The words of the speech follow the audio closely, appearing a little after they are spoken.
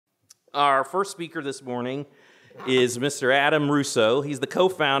Our first speaker this morning is Mr. Adam Russo. He's the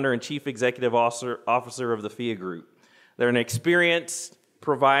co-founder and chief executive officer of the Phia Group. They're an experienced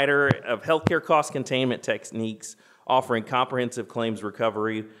provider of healthcare cost containment techniques, offering comprehensive claims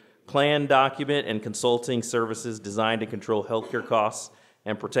recovery, plan document, and consulting services designed to control healthcare costs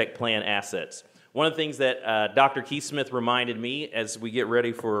and protect plan assets. One of the things that Dr. Keith Smith reminded me as we get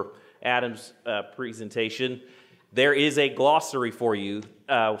ready for Adam's presentation, there is a glossary for you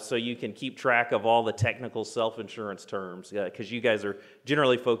so you can keep track of all the technical self-insurance terms, because you guys are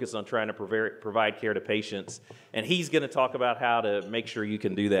generally focused on trying to provide care to patients, and he's going to talk about how to make sure you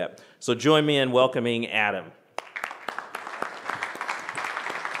can do that. So join me in welcoming Adam.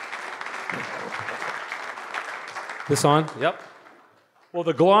 This on? Yep. Well,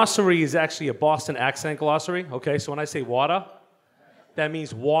 the glossary is actually a Boston accent glossary, okay? So when I say water, that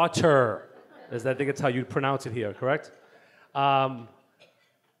means water. I think it's how you pronounce it here, correct?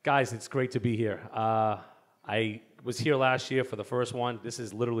 Guys, it's great to be here. I was here last year for the first one. This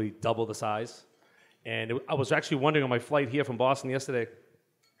is literally double the size. And I was actually wondering on my flight here from Boston yesterday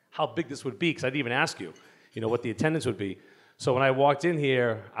how big this would be, because I didn't even ask you, what the attendance would be. So when I walked in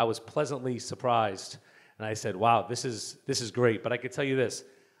here, I was pleasantly surprised. And I said, wow, this is great. But I can tell you this,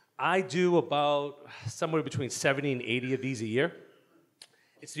 I do about somewhere between 70 and 80 of these a year.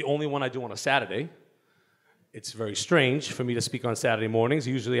 It's the only one I do on a Saturday. It's very strange for me to speak on Saturday mornings.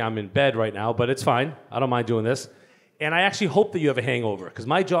 Usually I'm in bed right now, but it's fine. I don't mind doing this. And I actually hope that you have a hangover, because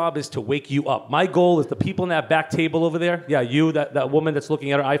my job is to wake you up. My goal is the people in that back table over there. Yeah, you, that woman that's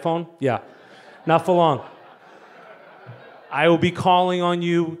looking at her iPhone. Yeah, not for long. I will be calling on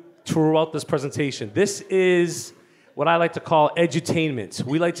you throughout this presentation. This is what I like to call edutainment.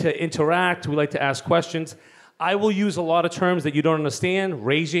 We like to interact. We like to ask questions. I will use a lot of terms that you don't understand.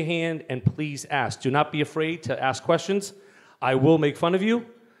 Raise your hand and please ask. Do not be afraid to ask questions. I will make fun of you,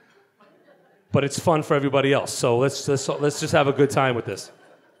 but it's fun for everybody else. So let's just have a good time with this.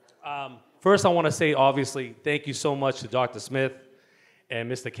 First, I want to say, obviously, thank you so much to Dr. Smith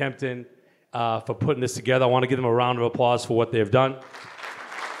and Mr. Kempton for putting this together. I want to give them a round of applause for what they've done.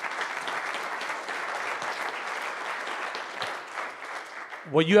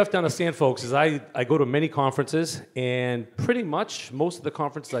 What you have to understand, folks, is I go to many conferences, and pretty much most of the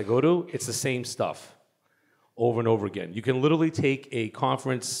conferences I go to, it's the same stuff over and over again. You can literally take a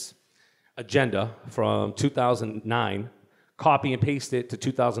conference agenda from 2009, copy and paste it to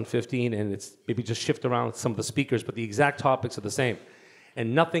 2015, and it's maybe just shift around some of the speakers, but the exact topics are the same.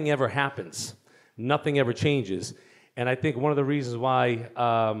 And nothing ever happens. Nothing ever changes. And I think one of the reasons why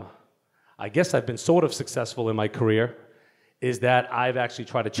I guess I've been sort of successful in my career is that I've actually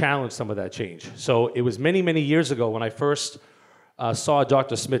tried to challenge some of that change. So it was many, many years ago when I first saw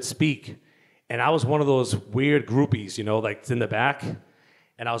Dr. Smith speak, and I was one of those weird groupies, like in the back,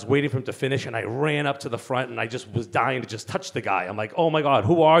 and I was waiting for him to finish, and I ran up to the front, and I just was dying to just touch the guy. I'm like, oh my God,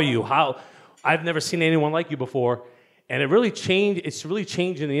 who are you? How? I've never seen anyone like you before. And it really changed, it's really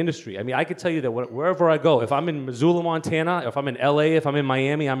changed in the industry. I mean, I could tell you that wherever I go, if I'm in Missoula, Montana, if I'm in LA, if I'm in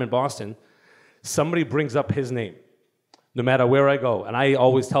Miami, I'm in Boston, somebody brings up his name, no matter where I go. And I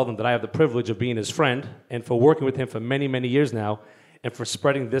always tell them that I have the privilege of being his friend and for working with him for many, many years now and for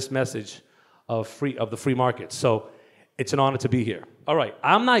spreading this message of the free market. So it's an honor to be here. All right,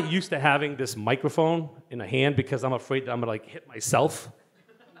 I'm not used to having this microphone in a hand because I'm afraid that I'm gonna hit myself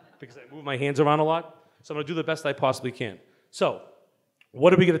because I move my hands around a lot. So I'm gonna do the best I possibly can. So,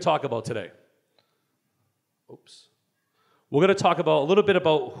 what are we gonna talk about today? Oops. We're going to talk about a little bit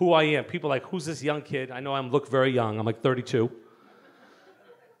about who I am. People are like, who's this young kid? I know I look very young. I'm like 32.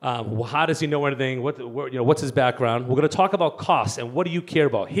 How does he know anything? What's his background? We're going to talk about costs and what do you care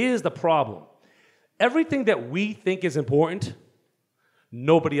about. Here's the problem. Everything that we think is important,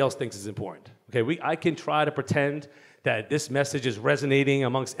 nobody else thinks is important. Okay, I can try to pretend that this message is resonating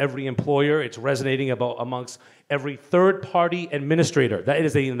amongst every employer. It's resonating amongst every third-party administrator. That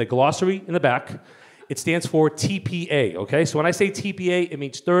is in the glossary in the back. It stands for TPA, okay? So when I say TPA, it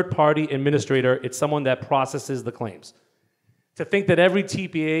means third-party administrator. It's someone that processes the claims. To think that every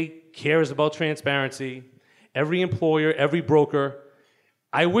TPA cares about transparency, every employer, every broker,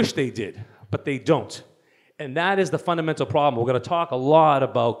 I wish they did, but they don't. And that is the fundamental problem. We're going to talk a lot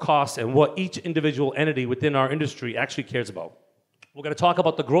about costs and what each individual entity within our industry actually cares about. We're going to talk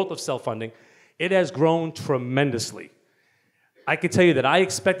about the growth of self-funding. It has grown tremendously. I can tell you that I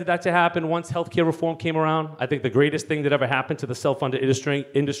expected that to happen once healthcare reform came around. I think the greatest thing that ever happened to the self-funded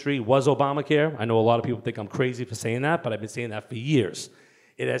industry was Obamacare. I know a lot of people think I'm crazy for saying that, but I've been saying that for years.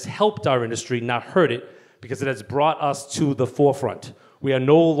 It has helped our industry, not hurt it, because it has brought us to the forefront. We are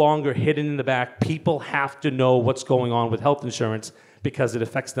no longer hidden in the back. People have to know what's going on with health insurance because it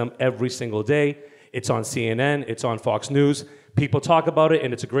affects them every single day. It's on CNN, it's on Fox News. People talk about it,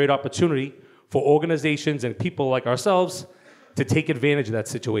 and it's a great opportunity for organizations and people like ourselves to take advantage of that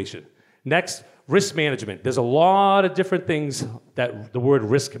situation. Next, risk management. There's a lot of different things that the word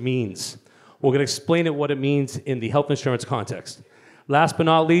risk means. We're gonna explain it what it means in the health insurance context. Last but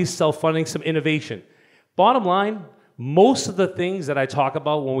not least, self-funding, some innovation. Bottom line, most of the things that I talk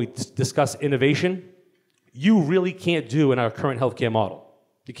about when we discuss innovation, you really can't do in our current healthcare model.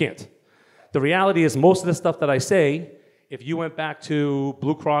 You can't. The reality is most of the stuff that I say, if you went back to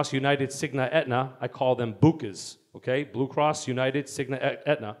Blue Cross, United, Cigna, Aetna, I call them BUCAs, okay? Blue Cross, United, Cigna,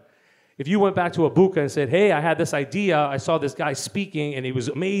 Aetna. If you went back to a BUCA and said, hey, I had this idea, I saw this guy speaking, and he was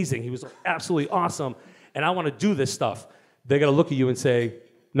amazing, he was absolutely awesome, and I want to do this stuff, they're going to look at you and say,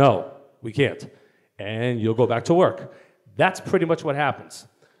 no, we can't. And you'll go back to work. That's pretty much what happens.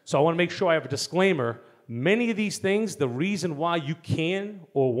 So I want to make sure I have a disclaimer. Many of these things, the reason why you can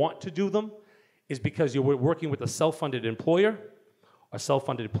or want to do them is because you're working with a self-funded employer, a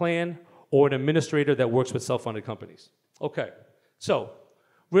self-funded plan, or an administrator that works with self-funded companies. Okay, so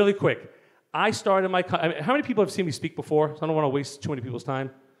really quick. I started my, how many people have seen me speak before? So I don't want to waste too many people's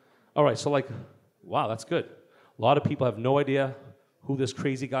time. All right, so like, wow, that's good. A lot of people have no idea who this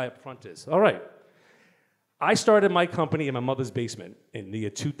crazy guy up front is. All right. I started my company in my mother's basement in the year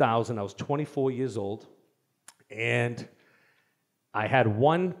 2000. I was 24 years old, and I had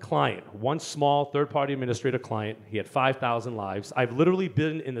one client, one small third-party administrator client. He had 5,000 lives. I've literally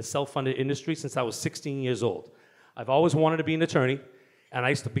been in the self-funded industry since I was 16 years old. I've always wanted to be an attorney, and I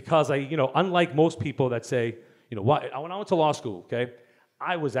used to, because I, unlike most people that say, when I went to law school, okay,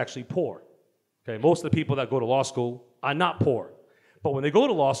 I was actually poor. Okay, most of the people that go to law school are not poor. But when they go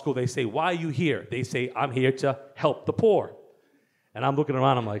to law school, they say, why are you here? They say, I'm here to help the poor. And I'm looking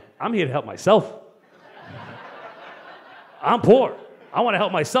around, I'm like, I'm here to help myself. I'm poor. I want to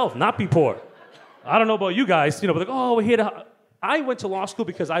help myself, not be poor. I don't know about you guys, but like, oh, we're here to... I went to law school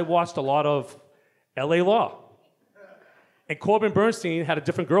because I watched a lot of LA Law. And Corbin Bernstein had a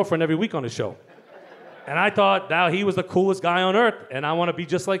different girlfriend every week on his show. And I thought, now he was the coolest guy on earth, and I want to be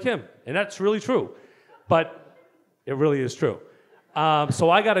just like him. And that's really true. But it really is true. So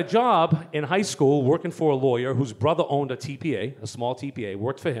I got a job in high school working for a lawyer whose brother owned a TPA, a small TPA,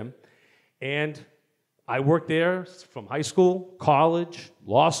 worked for him. And I worked there from high school, college,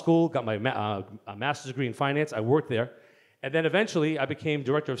 law school, got my master's degree in finance. I worked there. And then eventually I became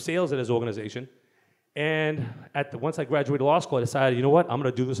director of sales at his organization. And once I graduated law school, I decided, you know what, I'm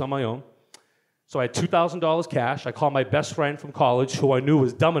going to do this on my own. So I had $2,000 cash. I called my best friend from college, who I knew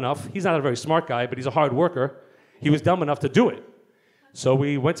was dumb enough. He's not a very smart guy, but he's a hard worker. He was dumb enough to do it. So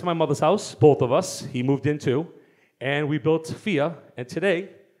we went to my mother's house, both of us. He moved in too. And we built Phia. And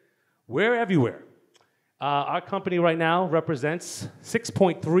today, we're everywhere. Our company right now represents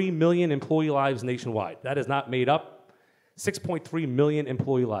 6.3 million employee lives nationwide. That is not made up. 6.3 million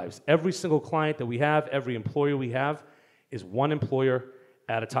employee lives. Every single client that we have, every employer we have, is one employer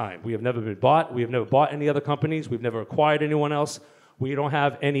at a time. We have never been bought. We have never bought any other companies. We've never acquired anyone else. We don't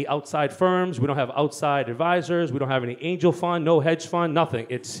have any outside firms. We don't have outside advisors. We don't have any angel fund, no hedge fund, nothing.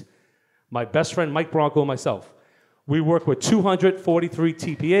 It's my best friend, Mike Bronco, and myself. We work with 243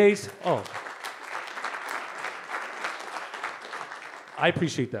 TPAs. Oh. I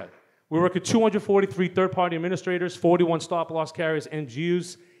appreciate that. We work with 243 third-party administrators, 41 stop-loss carriers,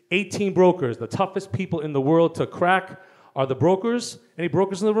 NGUs, 18 brokers. The toughest people in the world to crack are the brokers. Any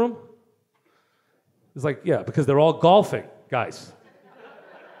brokers in the room? It's like, yeah, because they're all golfing, guys.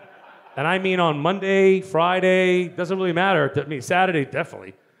 And I mean on Monday, Friday, doesn't really matter. I mean, Saturday,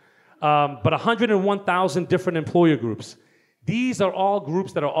 definitely. But 101,000 different employer groups. These are all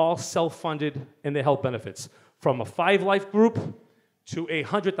groups that are all self-funded in their health benefits. From a 5-life group to a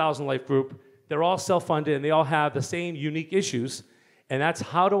 100,000 life group, they're all self-funded and they all have the same unique issues. And that's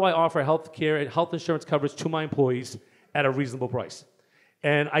how do I offer health care and health insurance coverage to my employees at a reasonable price.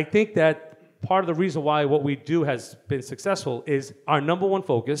 And I think that part of the reason why what we do has been successful is our number one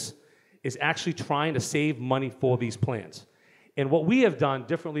focus is actually trying to save money for these plans. And what we have done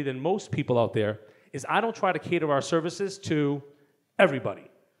differently than most people out there is I don't try to cater our services to everybody.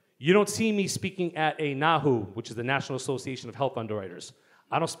 You don't see me speaking at a NAHU, which is the National Association of Health Underwriters.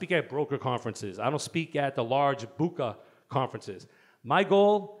 I don't speak at broker conferences. I don't speak at the large BUCA conferences. My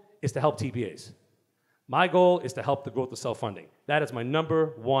goal is to help TPAs. My goal is to help the growth of self-funding. That is my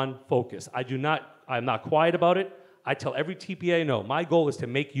number one focus. I'm not quiet about it. I tell every TPA, no, my goal is to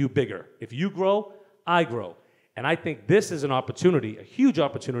make you bigger. If you grow, I grow. And I think this is an opportunity, a huge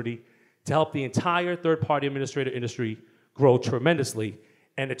opportunity, to help the entire third-party administrator industry grow tremendously,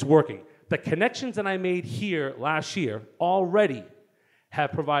 and it's working. The connections that I made here last year already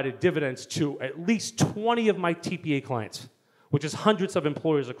have provided dividends to at least 20 of my TPA clients, which is hundreds of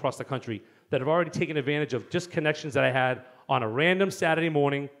employers across the country that have already taken advantage of just connections that I had on a random Saturday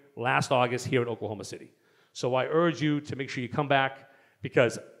morning last August here in Oklahoma City. So I urge you to make sure you come back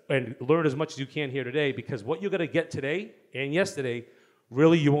and learn as much as you can here today, because what you're going to get today and yesterday,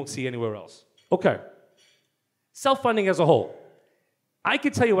 really you won't see anywhere else. Okay. Self-funding as a whole. I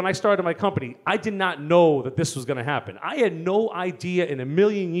can tell you when I started my company, I did not know that this was going to happen. I had no idea in a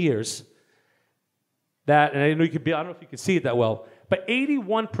million years that, and I know I don't know if you can see it that well, but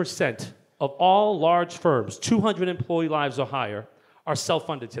 81% of all large firms, 200 employee lives or higher, are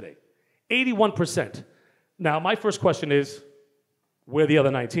self-funded today. 81%. Now, my first question is, where are the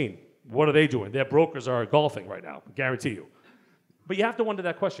other 19? What are they doing? Their brokers are golfing right now, I guarantee you. But you have to wonder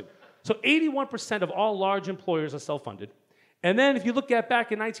that question. So 81% of all large employers are self-funded. And then if you look at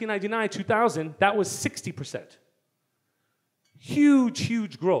back in 1999, 2000, that was 60%. Huge,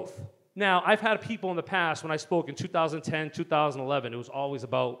 huge growth. Now, I've had people in the past, when I spoke in 2010, 2011, it was always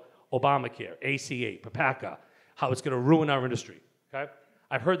about Obamacare, ACA, PPACA, how it's going to ruin our industry. Okay?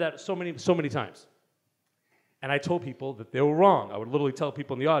 I've heard that so many times. And I told people that they were wrong. I would literally tell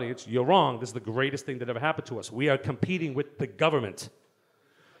people in the audience, you're wrong. This is the greatest thing that ever happened to us. We are competing with the government.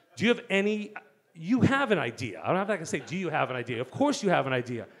 Do you have any... You have an idea. I don't have to say, do you have an idea? Of course you have an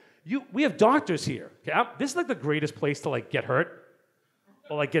idea. We have doctors here. Okay? This is like the greatest place to like get hurt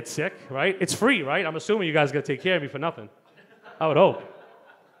or like get sick, right? It's free, right? I'm assuming you guys are going to take care of me for nothing. I would hope.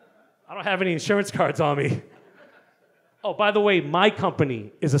 I don't have any insurance cards on me. Oh, by the way, my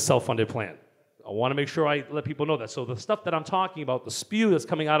company is a self-funded plan. I want to make sure I let people know that. So the stuff that I'm talking about, the spew that's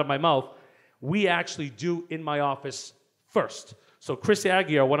coming out of my mouth, we actually do in my office first. So Chris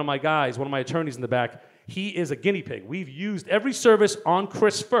Aguirre, one of my guys, one of my attorneys in the back, he is a guinea pig. We've used every service on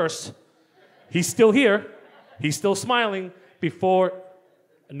Chris first. He's still here. He's still smiling before.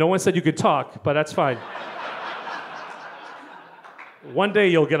 No one said you could talk, but that's fine. One day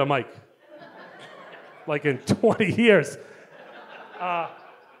you'll get a mic. Like in 20 years.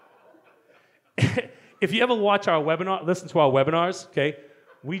 If you ever watch our webinar, listen to our webinars, okay?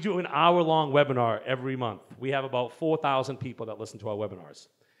 We do an hour-long webinar every month. We have about 4,000 people that listen to our webinars.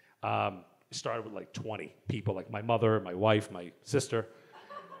 It started with like 20 people, like my mother, my wife, my sister.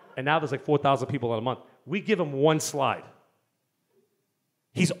 And now there's like 4,000 people in a month. We give him one slide.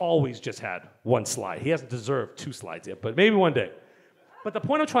 He's always just had one slide. He hasn't deserved 2 slides yet, but maybe one day. But the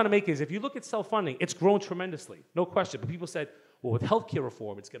point I'm trying to make is if you look at self-funding, it's grown tremendously, no question. But people said, well, with healthcare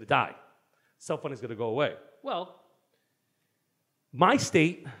reform, it's going to die. Self-funding is going to go away. Well, my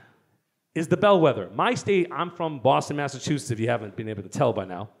state is the bellwether. My state, I'm from Boston, Massachusetts, if you haven't been able to tell by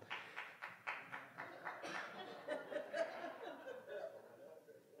now.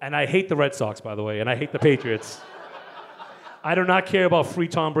 And I hate the Red Sox, by the way, and I hate the Patriots. I do not care about free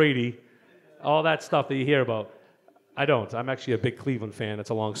Tom Brady, all that stuff that you hear about. I don't. I'm actually a big Cleveland fan. It's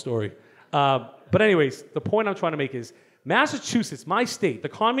a long story. But anyways, the point I'm trying to make is Massachusetts, my state, the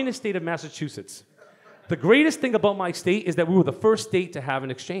communist state of Massachusetts, the greatest thing about my state is that we were the first state to have an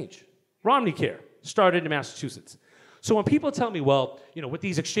exchange. Romney Care started in Massachusetts. So when people tell me, well, you know, with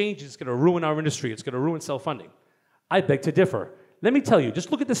these exchanges, it's going to ruin our industry, it's going to ruin self-funding, I beg to differ. Let me tell you,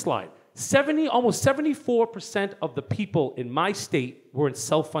 just look at this slide. Almost 74% of the people in my state were in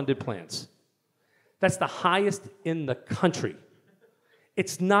self-funded plans. That's the highest in the country.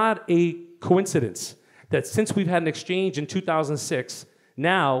 It's not a coincidence that since we've had an exchange in 2006,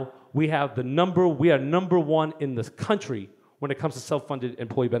 now we are number one in the country when it comes to self-funded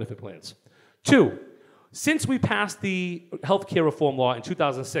employee benefit plans. 2, since we passed the healthcare reform law in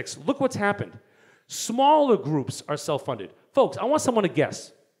 2006, look what's happened. Smaller groups are self-funded. Folks, I want someone to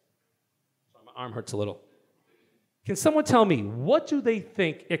guess. My arm hurts a little. Can someone tell me, what do they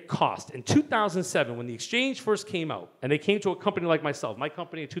think it cost in 2007 when the exchange first came out, and they came to a company like myself? My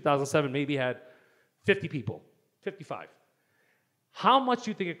company in 2007 maybe had 50 people, 55. How much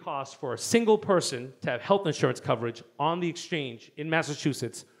do you think it costs for a single person to have health insurance coverage on the exchange in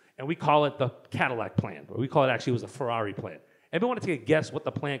Massachusetts, and we call it the Cadillac plan, or we call it actually it was a Ferrari plan? Everyone want to take a guess what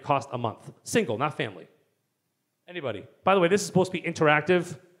the plan cost a month? Single, not family. Anybody? By the way, this is supposed to be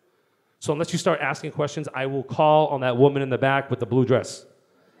interactive, so unless you start asking questions, I will call on that woman in the back with the blue dress.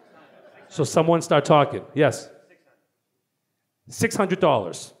 So someone start talking. Yes?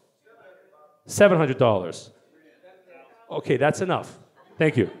 $600. $700. Okay, that's enough.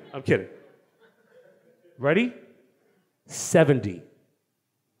 Thank you. I'm kidding. Ready? 70.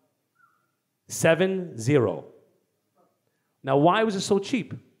 70. Now, why was it so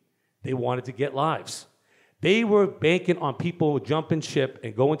cheap? They wanted to get lives. They were banking on people jumping ship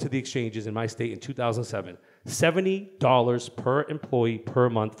and going to the exchanges in my state in 2007 $70 per employee per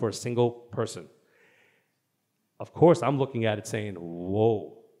month for a single person. Of course, I'm looking at it saying,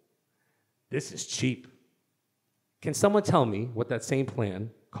 whoa, this is cheap. Can someone tell me what that same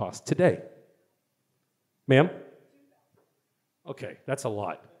plan costs today? Ma'am? Okay, that's a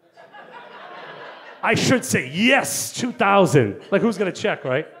lot. I should say yes, 2,000. Like, who's gonna check,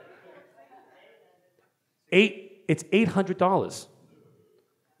 right? It's $800.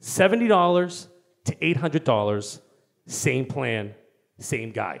 $70 to $800, same plan,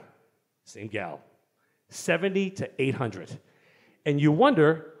 same guy, same gal. 70 to 800. And you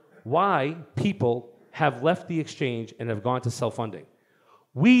wonder why people have left the exchange and have gone to self-funding.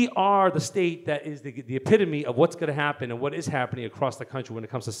 We are the state that is the epitome of what's going to happen and what is happening across the country when it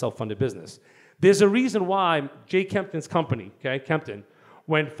comes to self-funded business. There's a reason why Jay Kempton's company, okay, Kempton,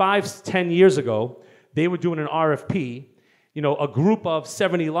 when 5-10 years ago, they were doing an RFP, you know, a group of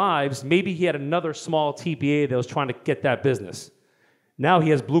 70 lives, maybe he had another small TPA that was trying to get that business. Now he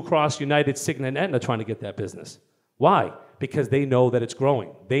has Blue Cross, United, Cigna, and Aetna trying to get that business. Why? Because they know that it's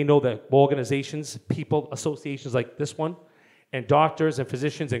growing. They know that organizations, people, associations like this one, and doctors and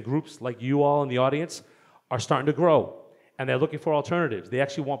physicians and groups like you all in the audience are starting to grow. And they're looking for alternatives. They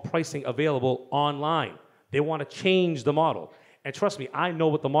actually want pricing available online. They want to change the model. And trust me, I know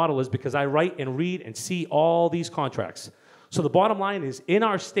what the model is because I write and read and see all these contracts. So the bottom line is, in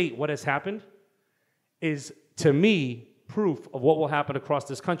our state, what has happened is, to me, proof of what will happen across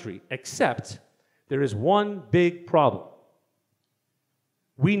this country, except there is one big problem.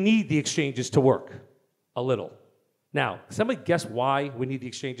 We need the exchanges to work a little. Now, somebody guess why we need the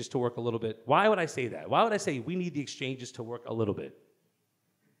exchanges to work a little bit? Why would I say that? Why would I say we need the exchanges to work a little bit?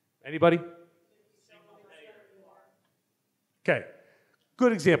 Anybody? Okay,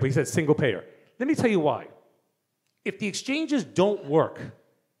 good example. He said single payer. Let me tell you why. If the exchanges don't work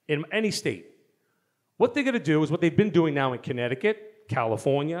in any state, what they're going to do is what they've been doing now in Connecticut,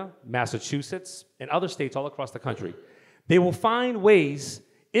 California, Massachusetts, and other states all across the country. They will find ways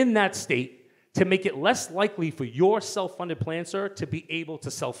in that state to make it less likely for your self-funded plan, sir, to be able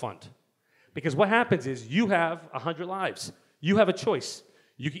to self-fund. Because what happens is you have 100 lives. You have a choice.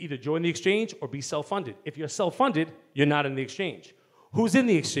 You can either join the exchange or be self-funded. If you're self-funded, you're not in the exchange. Who's in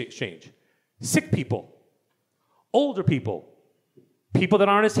the exchange? Sick people, older people, people that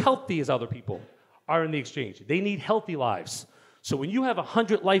aren't as healthy as other people are in the exchange. They need healthy lives. So when you have a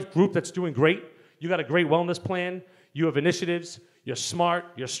 100-life group that's doing great, you got a great wellness plan, you have initiatives, you're smart,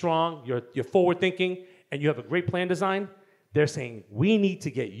 you're strong, you're forward-thinking, and you have a great plan design, they're saying, we need to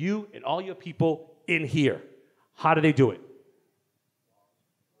get you and all your people in here. How do they do it?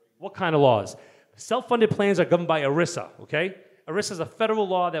 What kind of laws? Self-funded plans are governed by ERISA, okay? ERISA is a federal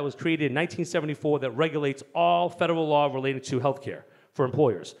law that was created in 1974 that regulates all federal law related to healthcare for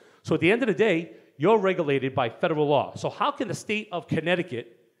employers. So at the end of the day, you're regulated by federal law. So how can the state of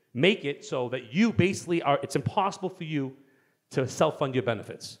Connecticut make it so that you basically it's impossible for you to self-fund your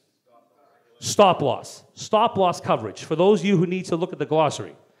benefits? Stop loss. Stop loss coverage. For those of you who need to look at the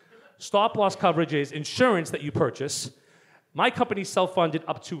glossary, stop loss coverage is insurance that you purchase. My company self-funded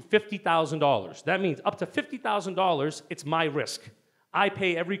up to $50,000. That means up to $50,000, it's my risk. I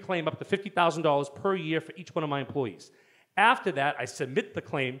pay every claim up to $50,000 per year for each one of my employees. After that, I submit the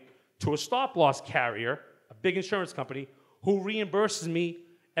claim to a stop loss carrier, a big insurance company, who reimburses me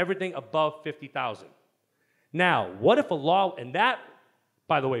everything above $50,000. Now, what if a law, and that,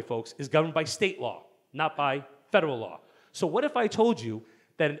 by the way, folks, is governed by state law, not by federal law. So what if I told you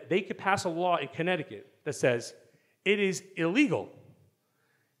that they could pass a law in Connecticut that says it is illegal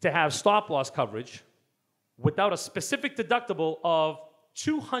to have stop-loss coverage without a specific deductible of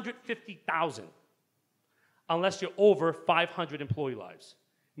 $250,000 unless you're over 500 employee lives,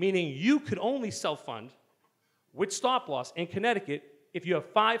 meaning you could only self-fund with stop-loss in Connecticut if you have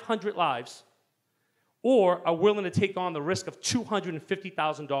 500 lives or are willing to take on the risk of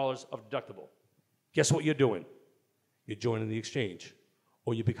 $250,000 of deductible. Guess what you're doing? You're joining the exchange,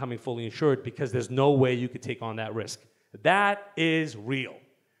 or you're becoming fully insured because there's no way you could take on that risk. That is real.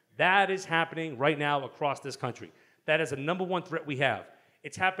 That is happening right now across this country. That is the #1 threat we have.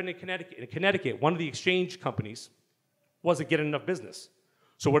 It's happening in Connecticut. In Connecticut, one of the exchange companies wasn't getting enough business.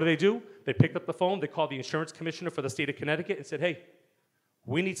 So what do? They picked up the phone, they called the insurance commissioner for the state of Connecticut and said, hey,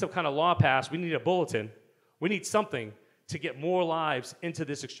 we need some kind of law passed, we need a bulletin, we need something to get more lives into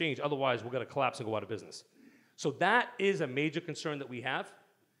this exchange, otherwise we're gonna collapse and go out of business. So that is a major concern that we have.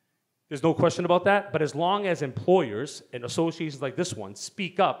 There's no question about that, but as long as employers and associations like this one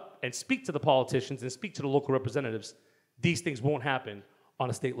speak up and speak to the politicians and speak to the local representatives, these things won't happen on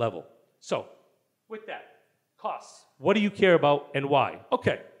a state level. So, with that, costs. What do you care about and why?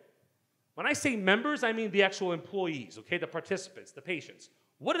 Okay, When I say members, I mean the actual employees, okay? The participants, the patients.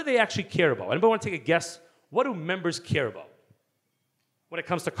 What do they actually care about? Anybody want to take a guess? What do members care about when it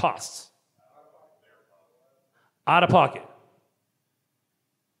comes to costs? Out of pocket.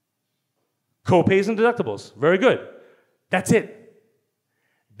 Co-pays and deductibles. Very good. That's it.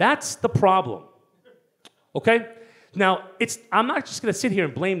 That's the problem. Okay? Now, I'm not just going to sit here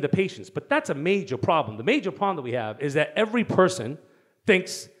and blame the patients, but that's a major problem. The major problem that we have is that every person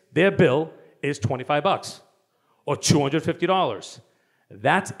thinks their bill is $25 or $250.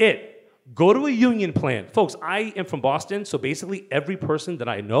 That's it. Go to a union plan. Folks, I am from Boston, so basically every person that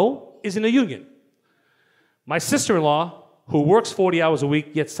I know is in a union. My sister-in-law, who works 40 hours a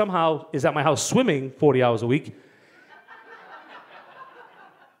week, yet somehow is at my house swimming 40 hours a week.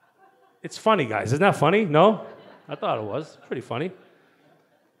 It's funny, guys. Isn't that funny? No? I thought it was. Pretty funny.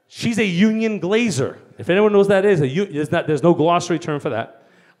 She's a union glazer. If anyone knows what that is, there's no glossary term for that.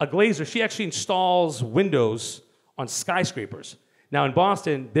 A glazer, she actually installs windows on skyscrapers. Now, in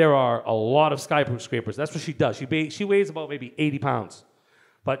Boston, there are a lot of skyscrapers. That's what she does. She weighs about maybe 80 pounds.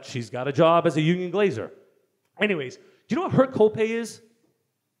 But she's got a job as a union glazer. Anyways, do you know what her copay is?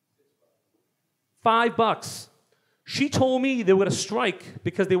 $5. She told me they were going to strike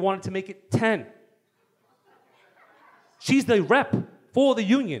because they wanted to make it 10. She's the rep for the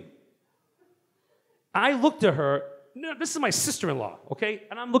union. I looked at her, no, this is my sister-in-law, okay?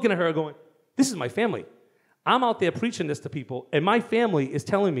 And I'm looking at her going, this is my family. I'm out there preaching this to people, and my family is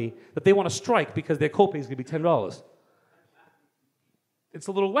telling me that they want to strike because their copay is going to be $10. It's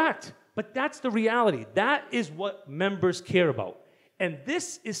a little whacked, but that's the reality. That is what members care about. And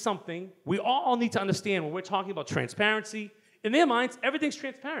this is something we all need to understand when we're talking about transparency. In their minds, everything's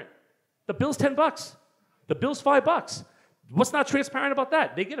transparent. The bill's $10. The bill's $5. What's not transparent about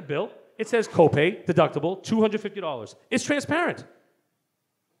that? They get a bill. It says copay, deductible, $250. It's transparent.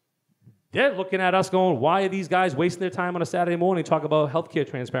 They're looking at us going, why are these guys wasting their time on a Saturday morning talking about healthcare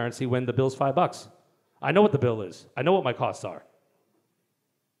transparency when the bill's $5? I know what the bill is. I know what my costs are.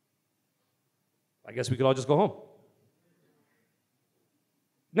 I guess we could all just go home.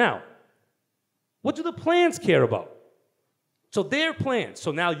 Now, what do the plans care about? So their plans.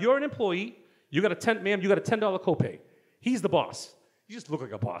 So now you're an employee. You got a $10 copay. He's the boss. You just look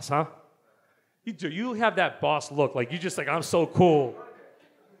like a boss, huh? You do. You have that boss look, like you just like, I'm so cool.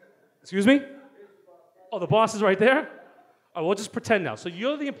 Excuse me? Oh, the boss is right there? Oh, we'll just pretend now. So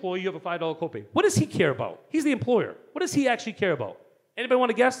you're the employee, you have a $5 copay. What does he care about? He's the employer. What does he actually care about? Anybody want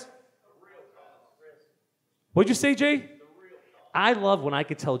to guess? What'd you say, Jay? I love when I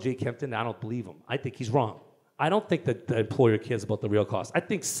could tell Jay Kempton that I don't believe him. I think he's wrong. I don't think that the employer cares about the real cost. I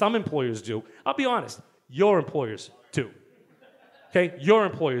think some employers do. I'll be honest. Your employers do. Okay? Your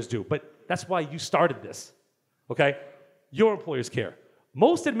employers do. But that's why you started this. Okay? Your employers care.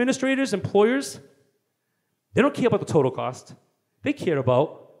 Most administrators, employers, they don't care about the total cost. They care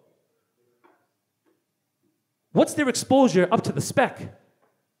about what's their exposure up to the spec.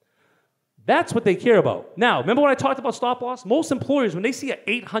 That's what they care about. Now, remember when I talked about stop loss? Most employers, when they see an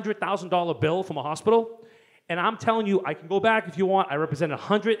 $800,000 bill from a hospital, and I'm telling you, I can go back if you want, I represent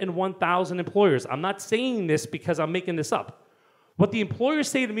 101,000 employers. I'm not saying this because I'm making this up. What the employers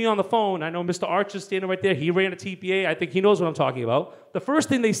say to me on the phone, I know Mr. Archer's standing right there, he ran a TPA, I think he knows what I'm talking about. The first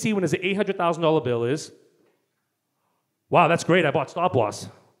thing they see when there's an $800,000 bill is, wow, that's great, I bought stop loss.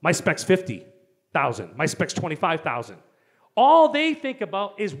 My spec's $50,000, my spec's $25,000. All they think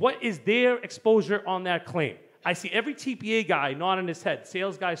about is what is their exposure on that claim. I see every TPA guy nodding his head,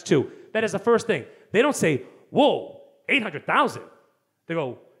 sales guys too. That is the first thing. They don't say, whoa, 800,000. They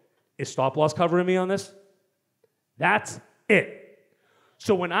go, is stop loss covering me on this? That's it.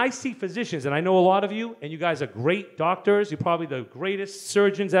 So when I see physicians, and I know a lot of you, and you guys are great doctors, you're probably the greatest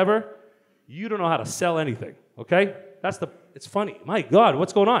surgeons ever, you don't know how to sell anything, okay? It's funny. My God,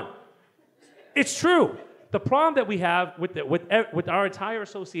 what's going on? It's true. The problem that we have with our entire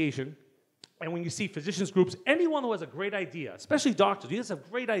association, and when you see physicians groups, anyone who has a great idea, especially doctors, you guys have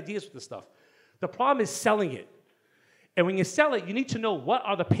great ideas with this stuff. The problem is selling it. And when you sell it, you need to know what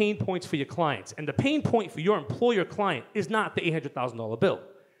are the pain points for your clients. And the pain point for your employer client is not the $800,000 bill.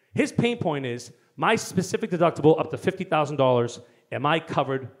 His pain point is, my specific deductible up to $50,000, am I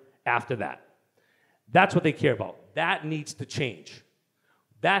covered after that? That's what they care about. That needs to change.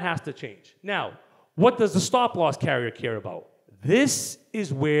 That has to change. Now, what does the stop loss carrier care about? This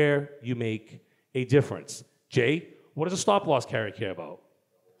is where you make a difference. Jay, what does a stop loss carrier care about?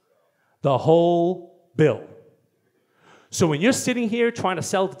 The whole bill. So when you're sitting here trying to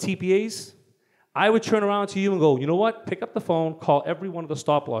sell the TPAs, I would turn around to you and go, you know what? Pick up the phone, call every one of the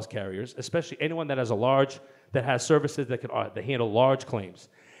stop loss carriers, especially anyone that has that has services that can that handle large claims,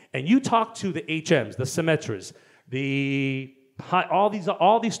 and you talk to the HMs, the Symetras, all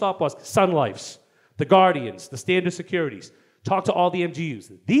these stop loss, Sun Lifes, the Guardians, the Standard Securities, talk to all the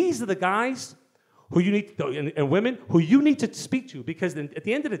MGUs. These are the guys who you need and women who you need to speak to, because at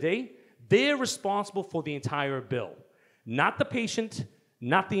the end of the day, they're responsible for the entire bill, not the patient,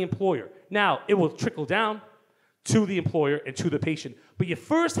 not the employer. Now, it will trickle down to the employer and to the patient, but you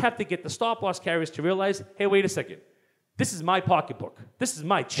first have to get the stop loss carriers to realize, hey, wait a second, this is my pocketbook, this is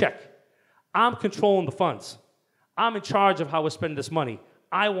my check. I'm controlling the funds. I'm in charge of how we're spending this money.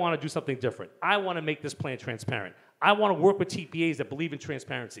 I want to do something different. I want to make this plan transparent. I want to work with TPAs that believe in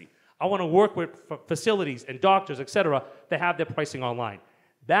transparency. I want to work with facilities and doctors, et cetera, that have their pricing online.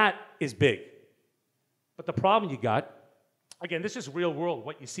 That is big. But the problem you got, again, this is real world,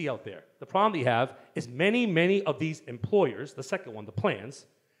 what you see out there. The problem that you have is many of these employers, the second one, the plans,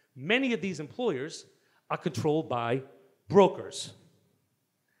 many of these employers are controlled by brokers.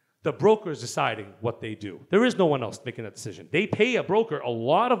 The broker is deciding what they do. There is no one else making that decision. They pay a broker a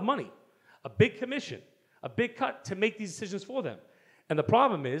lot of money, a big commission, a big cut to make these decisions for them. And the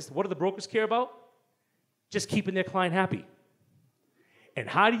problem is, what do the brokers care about? Just keeping their client happy. And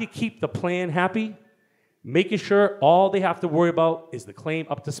how do you keep the plan happy? Making sure all they have to worry about is the claim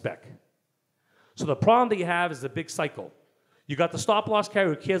up to spec. So the problem that you have is a big cycle. You got the stop loss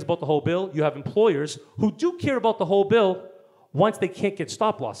carrier who cares about the whole bill. You have employers who do care about the whole bill once they can't get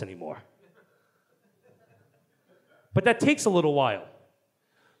stop loss anymore. But that takes a little while.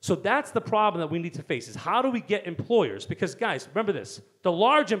 So that's the problem that we need to face, is how do we get employers? Because guys, remember this, the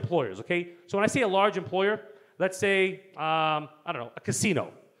large employers, okay? So when I say a large employer, let's say, I don't know, a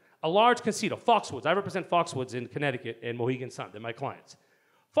casino. A large casino, Foxwoods. I represent Foxwoods in Connecticut and Mohegan Sun. They're my clients.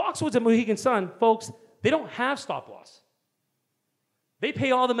 Foxwoods and Mohegan Sun, folks, they don't have stop loss. They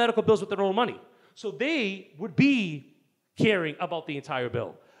pay all the medical bills with their own money. So they would be caring about the entire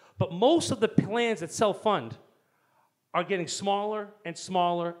bill. But most of the plans that self-fund are getting smaller and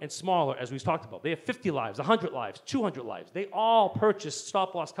smaller and smaller, as we've talked about. They have 50 lives, 100 lives, 200 lives. They all purchase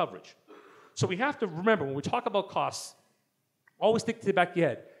stop-loss coverage. So we have to remember, when we talk about costs, always stick to the back of your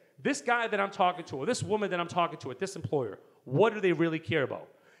head. This guy that I'm talking to, or this woman that I'm talking to at this employer, what do they really care about?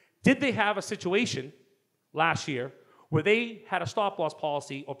 Did they have a situation last year where they had a stop-loss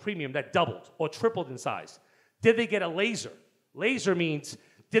policy or premium that doubled or tripled in size? Did they get a laser? Laser means,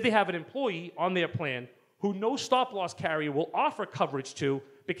 did they have an employee on their plan who no stop-loss carrier will offer coverage to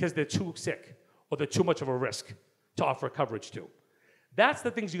because they're too sick or they're too much of a risk to offer coverage to? That's the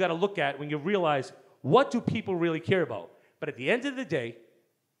things you got to look at when you realize, what do people really care about? But at the end of the day,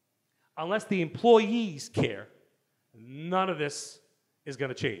 unless the employees care, none of this is going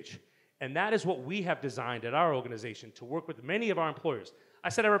to change. And that is what we have designed at our organization to work with many of our employers. I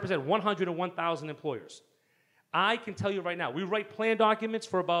said I represent 101,000 employers. I can tell you right now, we write plan documents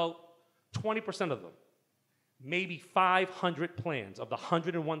for about 20% of them. Maybe 500 plans of the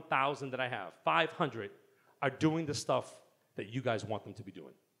 101,000 that I have, 500 are doing the stuff that you guys want them to be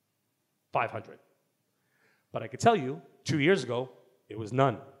doing. 500. But I can tell you, 2 years ago, it was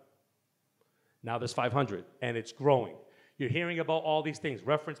none. Now there's 500, and it's growing. You're hearing about all these things,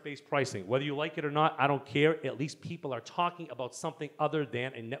 reference-based pricing. Whether you like it or not, I don't care. At least people are talking about something other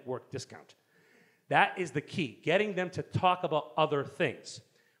than a network discount. That is the key, getting them to talk about other things.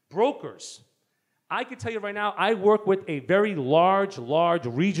 Brokers. I can tell you right now, I work with a very large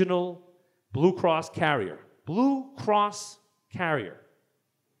regional Blue Cross carrier. Blue Cross carrier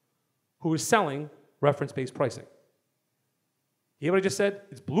who is selling reference-based pricing. You hear what I just said?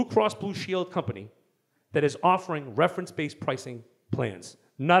 It's Blue Cross Blue Shield company that is offering reference-based pricing plans.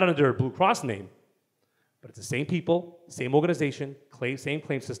 Not under a Blue Cross name, but it's the same people, same organization, same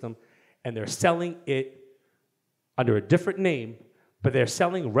claim system, and they're selling it under a different name, but they're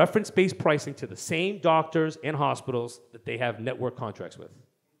selling reference-based pricing to the same doctors and hospitals that they have network contracts with.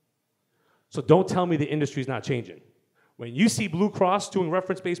 So don't tell me the industry's not changing. When you see Blue Cross doing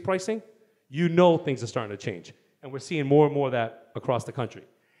reference-based pricing, you know things are starting to change. And we're seeing more and more of that across the country.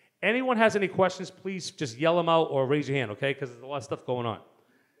 Anyone has any questions, please just yell them out or raise your hand, okay? Because there's a lot of stuff going on.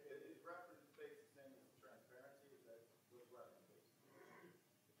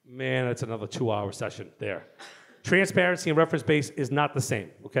 Man, that's another 2-hour session there. Transparency and reference-based is not the same,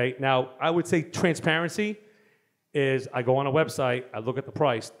 okay? Now, I would say transparency is I go on a website, I look at the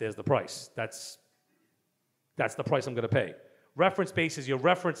price, there's the price. That's the price I'm going to pay. Reference-based is you're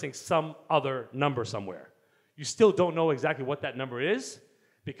referencing some other number somewhere. You still don't know exactly what that number is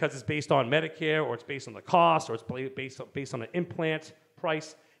because it's based on Medicare or it's based on the cost or it's based on an implant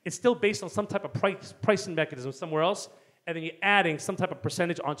price. It's still based on some type of pricing mechanism somewhere else, and then you're adding some type of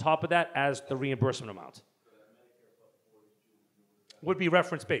percentage on top of that as the reimbursement amount. would be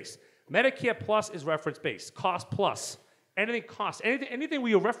reference-based. Medicare Plus is reference-based. Cost Plus. Anything where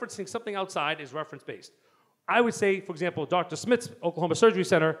you're referencing something outside is reference-based. I would say, for example, Dr. Smith's Oklahoma Surgery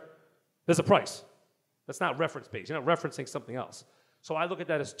Center, there's a price. That's not reference-based. You're not referencing something else. So I look at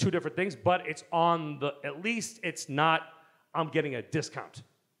that as two different things, but it's on the, at least it's not, I'm getting a discount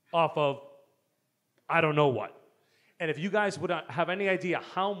off of I don't know what. And if you guys would have any idea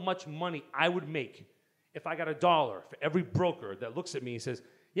how much money I would make if I got $1 for every broker that looks at me and says,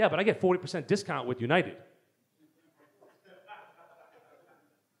 yeah, but I get 40% discount with United.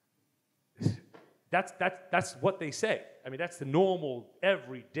 That's what they say. I mean, that's the normal,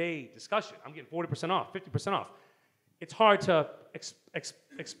 everyday discussion. I'm getting 40% off, 50% off. It's hard to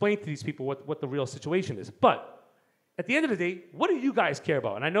explain to these people what the real situation is. But at the end of the day, what do you guys care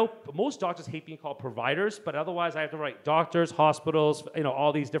about? And I know most doctors hate being called providers, but otherwise I have to write doctors, hospitals,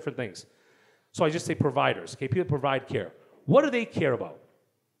 all these different things. So I just say providers, okay? People provide care. What do they care about?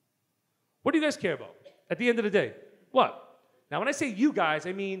 What do you guys care about at the end of the day? What? Now, when I say you guys,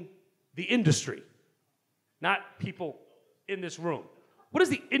 I mean the industry, not people in this room. What does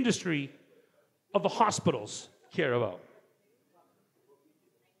the industry of the hospitals care about?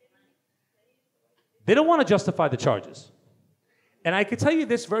 They don't want to justify the charges. And I can tell you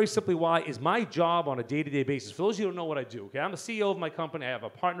this very simply why is my job on a day-to-day basis. For those of you who don't know what I do, okay, I'm the CEO of my company. I have a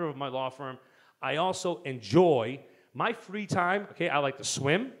partner of my law firm. I also enjoy my free time, okay? I like to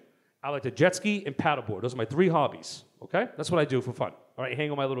swim, I like to jet ski, and paddleboard. Those are my 3 hobbies, okay? That's what I do for fun, all right? Hang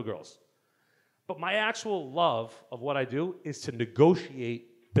with my little girls. But my actual love of what I do is to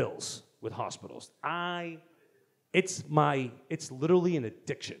negotiate bills with hospitals. It's literally an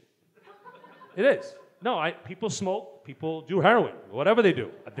addiction. It is. No, people smoke, people do heroin, whatever they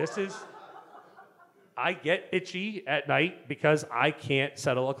do. I get itchy at night because I can't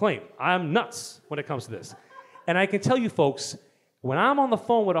settle a claim. I'm nuts when it comes to this. And I can tell you folks, when I'm on the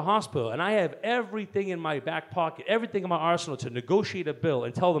phone with a hospital and I have everything in my back pocket, everything in my arsenal to negotiate a bill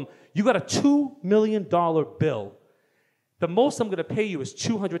and tell them, you got a $2 million bill, the most I'm gonna pay you is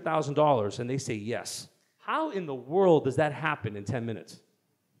 $200,000, and they say yes. How in the world does that happen in 10 minutes?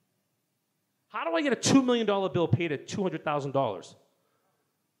 How do I get a $2 million bill paid at $200,000?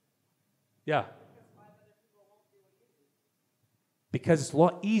 Yeah. Because it's a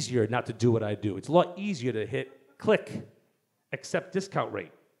lot easier not to do what I do. It's a lot easier to hit click, accept discount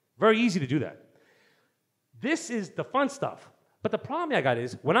rate. Very easy to do that. This is the fun stuff. But the problem I got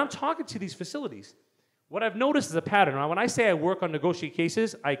is when I'm talking to these facilities, what I've noticed is a pattern. When I say I work on negotiate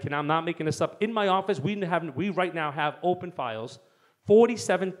cases, I'm not making this up. In my office, we right now have open files,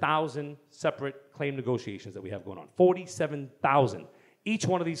 47,000 separate claim negotiations that we have going on. 47,000. Each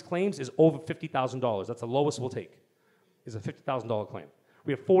one of these claims is over $50,000. That's the lowest we'll take, is a $50,000 claim.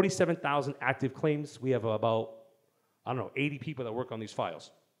 We have 47,000 active claims. We have about, 80 people that work on these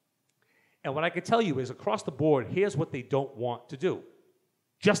files. And what I can tell you is across the board, here's what they don't want to do.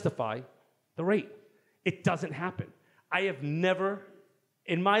 Justify the rate. It doesn't happen. I have never,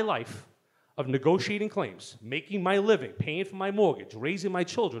 in my life, of negotiating claims, making my living, paying for my mortgage, raising my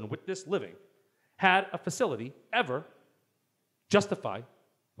children with this living, had a facility ever justify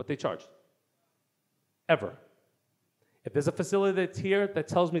what they charged. Ever. If there's a facility that's here that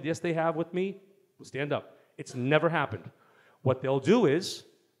tells me, yes, they have with me, we'll stand up. It's never happened. What they'll do is,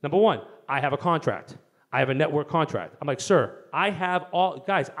 number one, I have a contract. I have a network contract. I'm like, sir, I have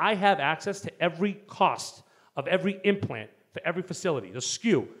access to every cost of every implant for every facility, the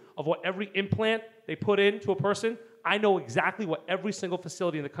SKU of what every implant they put into a person. I know exactly what every single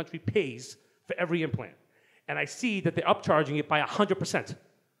facility in the country pays for every implant. And I see that they're upcharging it by 100%.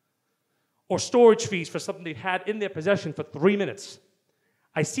 Or storage fees for something they've had in their possession for 3 minutes.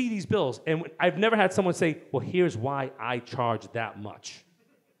 I see these bills, and I've never had someone say, well, here's why I charge that much.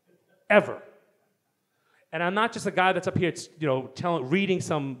 Ever. And I'm not just a guy that's up here, reading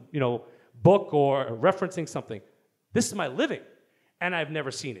some, book or referencing something. This is my living. And I've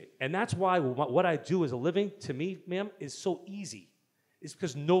never seen it. And that's why what I do as a living, to me, ma'am, is so easy. It's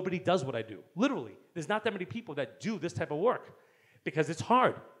because nobody does what I do. Literally, there's not that many people that do this type of work because it's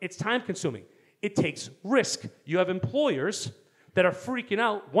hard. It's time-consuming. It takes risk. You have employers that are freaking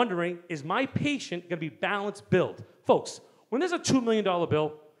out, wondering, is my patient going to be balance billed? Folks, when there's a $2 million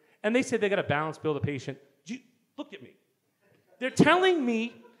bill, and they say they got to balance bill the patient, look at me. They're telling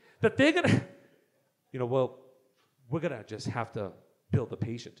me that they're going to, we're going to just have to bill the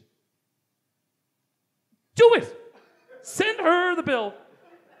patient. Do it. Send her the bill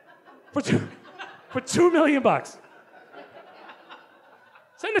for $2 million.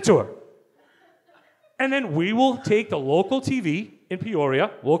 Send it to her. And then we will take the local TV in Peoria.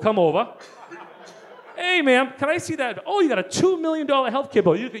 We'll come over. hey, ma'am, can I see that? Oh, you got a $2 million healthcare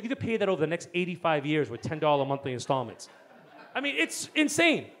bill. You could pay that over the next 85 years with $10 monthly installments. I mean, it's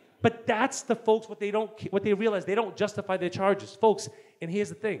insane. But that's the folks, what they realize, they don't justify their charges. Folks, and here's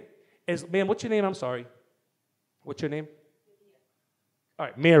the thing. Ma'am, what's your name? I'm sorry. What's your name? All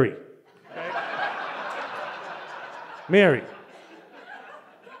right, Mary. Okay? Mary.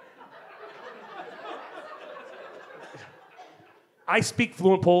 I speak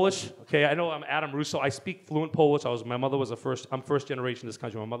fluent Polish. Okay, I know I'm Adam Russo. I speak fluent Polish. My mother was I'm first generation in this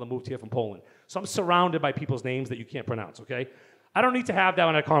country. My mother moved here from Poland. So I'm surrounded by people's names that you can't pronounce, okay? I don't need to have that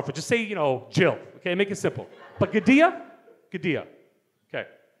on a conference. Just say, Jill, okay? Make it simple. But Gadia? Gadia. Okay.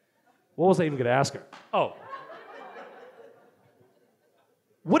 What was I even going to ask her? Oh.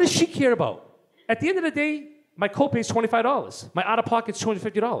 What does she care about? At the end of the day, my copay is $25. My out-of-pocket is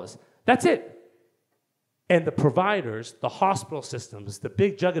 $250. That's it. And the providers, the hospital systems, the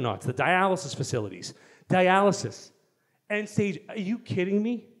big juggernauts, the dialysis facilities, dialysis, end-stage, are you kidding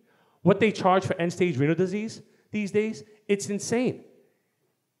me? What they charge for end-stage renal disease these days, it's insane.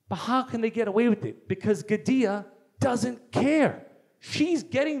 But how can they get away with it? Because Gadia doesn't care. She's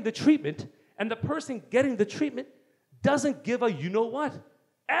getting the treatment, and the person getting the treatment doesn't give a you-know-what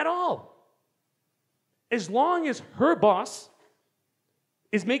at all. As long as her boss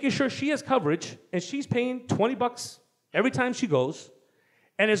is making sure she has coverage, and she's paying $20 every time she goes,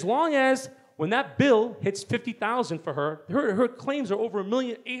 and as long as when that bill hits $50,000 for her claims are over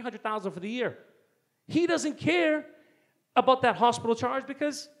 $1,800,000 for the year. He doesn't care about that hospital charge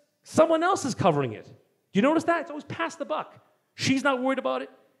because someone else is covering it. You notice that? It's always pass the buck. She's not worried about it.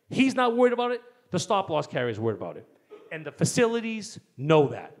 He's not worried about it. The stop-loss carrier is worried about it. And the facilities know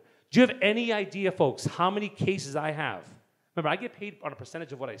that. Do you have any idea, folks, how many cases I have? Remember, I get paid on a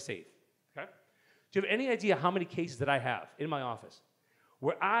percentage of what I save. Okay? Do you have any idea how many cases that I have in my office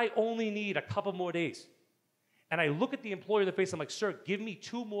where I only need a couple more days? And I look at the employer in the face, I'm like, sir, give me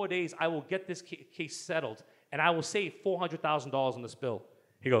 2 more days, I will get this case settled, and I will save $400,000 on this bill.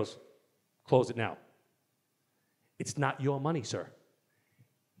 He goes, close it now. It's not your money, sir.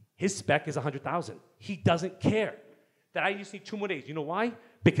 His spec is $100,000. He doesn't care that I just need 2 more days. You know why?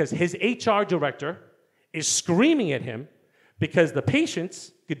 Because his HR director is screaming at him because the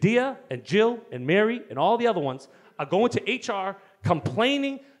patients, Gadia and Jill and Mary and all the other ones, are going to HR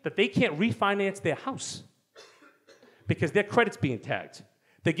complaining that they can't refinance their house because their credit's being tagged.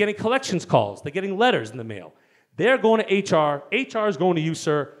 They're getting collections calls. They're getting letters in the mail. They're going to HR. HR is going to you,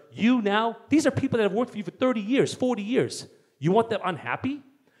 sir. You now, these are people that have worked for you for 30 years, 40 years. You want them unhappy?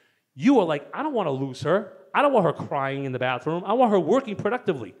 You are like, I don't want to lose her. I don't want her crying in the bathroom. I want her working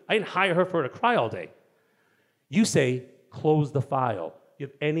productively. I didn't hire her for her to cry all day. You say, close the file. You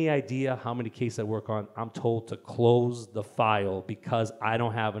have any idea how many cases I work on? I'm told to close the file because I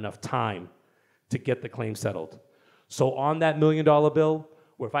don't have enough time to get the claim settled. So on that $1 million bill,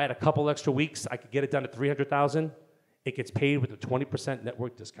 where if I had a couple extra weeks, I could get it done at $300,000, it gets paid with a 20%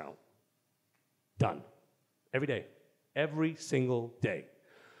 network discount. Done. Every day. Every single day.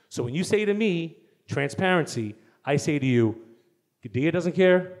 So when you say to me, transparency, I say to you, Gadia doesn't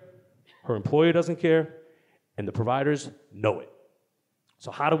care, her employer doesn't care, and the providers know it.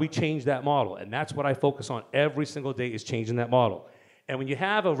 So how do we change that model? And that's what I focus on every single day, is changing that model. And when you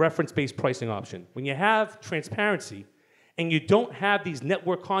have a reference-based pricing option, when you have transparency, and you don't have these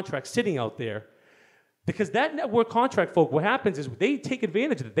network contracts sitting out there, because that network contract, folk, what happens is they take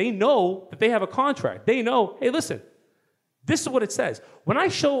advantage of it. They know that they have a contract. They know, hey, listen, this is what it says. When I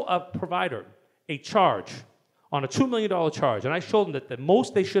show a provider a charge on a $2 million charge, and I show them that the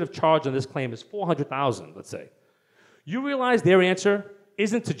most they should have charged on this claim is $400,000, let's say, you realize their answer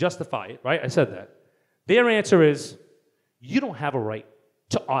isn't to justify it, right? I said that. Their answer is, you don't have a right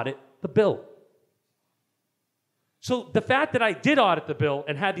to audit the bill. So the fact that I did audit the bill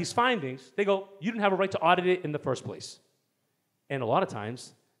and had these findings, they go, you didn't have a right to audit it in the first place. And a lot of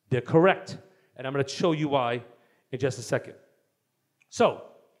times, they're correct. And I'm going to show you why in just a second. So,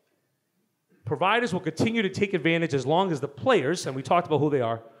 providers will continue to take advantage as long as the players, and we talked about who they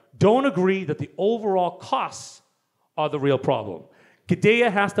are, don't agree that the overall costs are the real problem.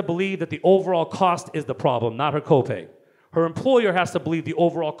 Gadia has to believe that the overall cost is the problem, not her copay. Her employer has to believe the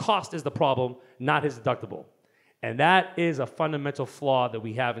overall cost is the problem, not his deductible. And that is a fundamental flaw that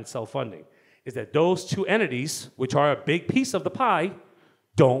we have in self-funding, is that those two entities, which are a big piece of the pie,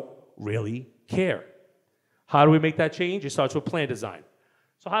 don't really care. How do we make that change? It starts with plan design.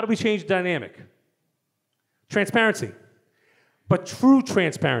 So how do we change the dynamic? Transparency, but true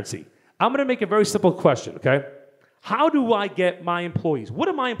transparency. I'm going to make a very simple question, okay? How do I get my employees? What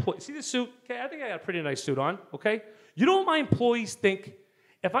do my employees, see this suit? Okay, I think I got a pretty nice suit on, okay? You know what my employees think?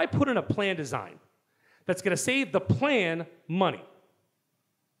 If I put in a plan design that's going to save the plan money.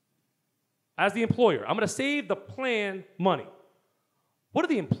 As the employer, I'm going to save the plan money. What do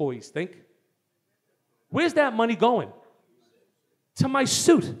the employees think? Where's that money going? To my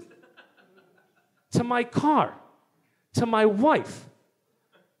suit, to my car, to my wife,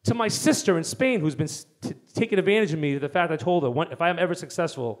 to my sister in Spain who's been taking advantage of me, the fact I told her, if I'm ever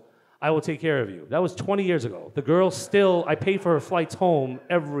successful, I will take care of you. That was 20 years ago. The girl still, I pay for her flights home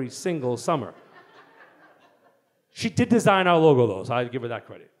every single summer. She did design our logo though, so I give her that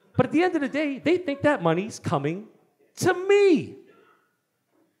credit. But at the end of the day, they think that money's coming to me.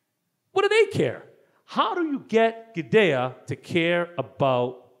 What do they care? How do you get Gidea to care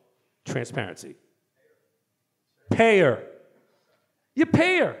about transparency? Pay her. You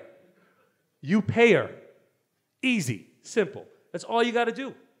pay her. You pay her. Easy, simple. That's all you got to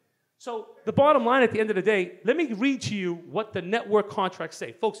do. So the bottom line at the end of the day, let me read to you what the network contracts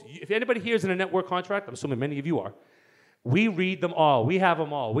say. Folks, if anybody here is in a network contract, I'm assuming many of you are, we read them all. We have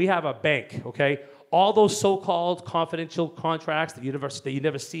them all. We have a bank, okay? All those so-called confidential contracts that you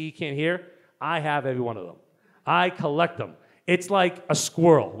never see, can't hear, I have every one of them. I collect them. It's like a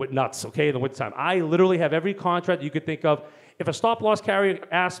squirrel with nuts, okay, in the wintertime. I literally have every contract you could think of. If a stop-loss carrier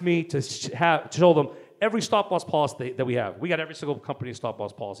asks me to show them every stop-loss policy that we have, we got every single company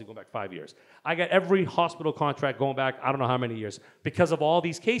stop-loss policy going back 5 years. I got every hospital contract going back I don't know how many years. Because of all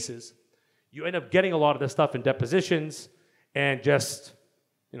these cases, you end up getting a lot of this stuff in depositions and just,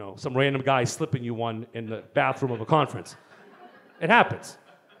 you know, some random guy slipping you one in the bathroom of a conference. It happens.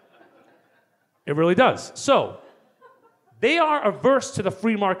 It really does. So, they are averse to the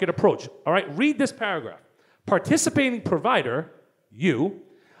free market approach. All right, read this paragraph. Participating provider, you,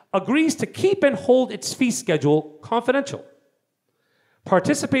 agrees to keep and hold its fee schedule confidential.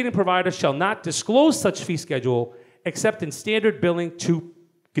 Participating provider shall not disclose such fee schedule except in standard billing to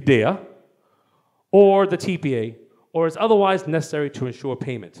Gidea or the TPA or as otherwise necessary to ensure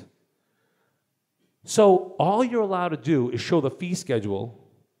payment. So all you're allowed to do is show the fee schedule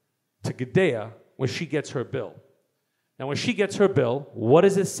to Gidea when she gets her bill. Now, when she gets her bill, what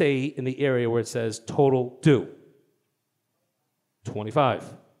does it say in the area where it says total due? 25.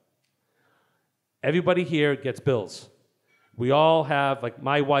 Everybody here gets bills. We all have, like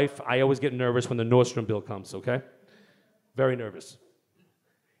my wife, I always get nervous when the Nordstrom bill comes, okay? Very nervous.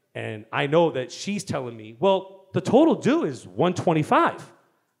 And I know that she's telling me, well, the total due is 125.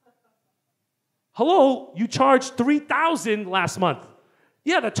 Hello, you charged $3,000 last month.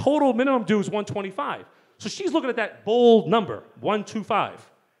 Yeah, the total minimum due is 125. So she's looking at that bold number,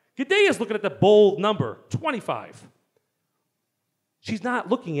 125. Gidea's looking at the bold number, 25. She's not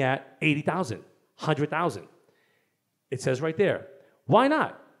looking at 80,000, 100,000. It says right there. Why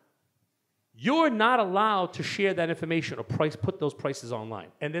not? You're not allowed to share that information or put those prices online.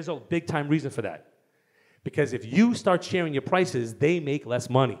 And there's a big time reason for that. Because if you start sharing your prices, they make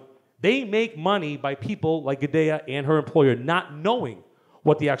less money. They make money by people like Gidea and her employer not knowing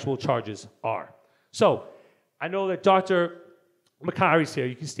what the actual charges are. So, I know that Dr. Makari's here.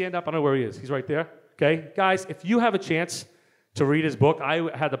 You can stand up. I don't know where he is. He's right there. Okay? Guys, if you have a chance to read his book, I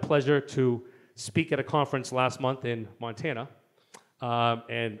had the pleasure to speak at a conference last month in Montana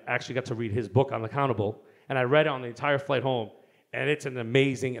and actually got to read his book on Accountable. And I read it on the entire flight home, and it's an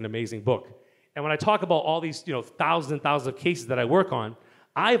amazing book. And when I talk about all these, thousands and thousands of cases that I work on,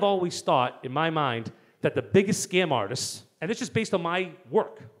 I've always thought in my mind that the biggest scam artists, and it's just based on my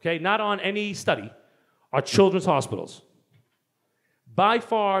work, okay, not on any study, are children's hospitals. By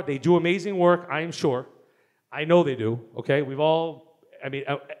far, they do amazing work, I am sure. I know they do, okay?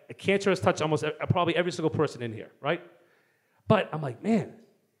 Cancer has touched almost probably every single person in here, right? But I'm like, man,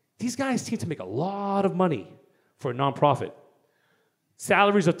 these guys seem to make a lot of money for a nonprofit.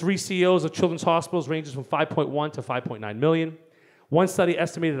 Salaries of 3 CEOs of children's hospitals ranges from 5.1 to 5.9 million. One study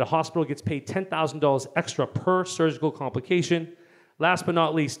estimated a hospital gets paid $10,000 extra per surgical complication. Last but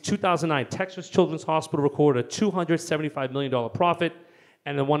not least, 2009, Texas Children's Hospital recorded a $275 million profit,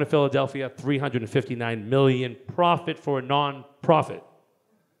 and the one in Philadelphia, $359 million profit for a non-profit.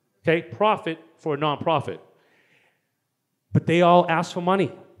 Okay, profit for a non-profit. But they all ask for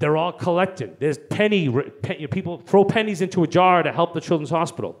money. They're all collecting. There's people throw pennies into a jar to help the children's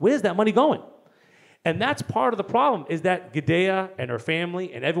hospital. Where's that money going? And that's part of the problem, is that Gidea and her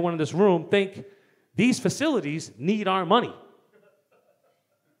family and everyone in this room think these facilities need our money.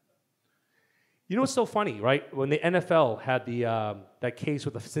 You know what's so funny, right? When the NFL had that case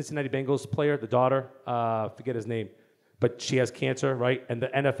with the Cincinnati Bengals player, the daughter, forget his name, but she has cancer, right? And the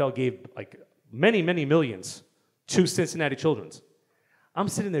NFL gave like many millions to Cincinnati Children's. I'm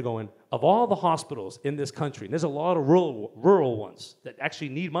sitting there going, of all the hospitals in this country, and there's a lot of rural ones that actually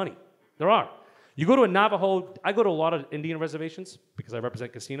need money. There are. You go to a Navajo, I go to a lot of Indian reservations because I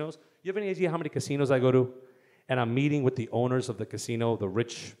represent casinos. You have any idea how many casinos I go to? And I'm meeting with the owners of the casino, the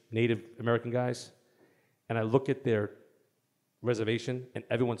rich Native American guys, and I look at their reservation, and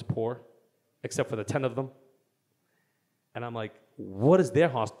everyone's poor, except for the 10 of them. And I'm like, what is their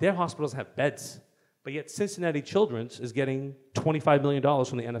hospital? Their hospitals have beds, but yet Cincinnati Children's is getting $25 million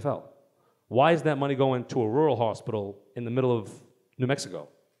from the NFL. Why is that money going to a rural hospital in the middle of New Mexico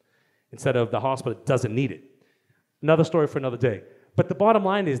instead of the hospital that doesn't need it? Another story for another day. But the bottom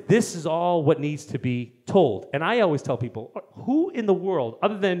line is this is all what needs to be told. And I always tell people, who in the world,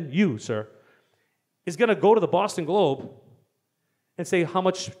 other than you, sir, is going to go to the Boston Globe and say how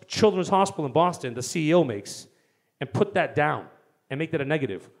much Children's Hospital in Boston, the CEO, makes, and put that down and make that a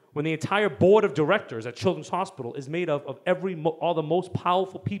negative, when the entire board of directors at Children's Hospital is made of all the most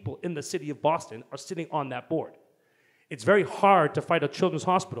powerful people in the city of Boston are sitting on that board. It's very hard to fight a Children's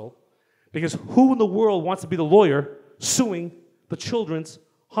Hospital because who in the world wants to be the lawyer suing the Children's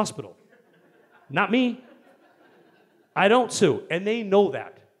Hospital? Not me. I don't sue, and they know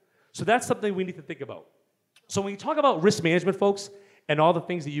that. So that's something we need to think about. So when you talk about risk management, folks, and all the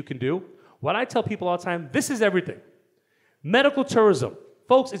things that you can do, what I tell people all the time, this is everything. Medical tourism.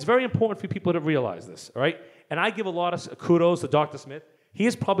 Folks, it's very important for people to realize this, all right? And I give a lot of kudos to Dr. Smith. He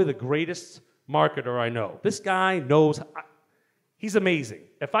is probably the greatest marketer I know. This guy knows, he's amazing.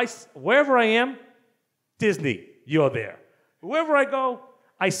 Wherever I am, Disney, you're there. Wherever I go,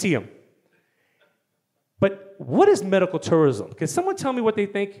 I see him. But what is medical tourism? Can someone tell me what they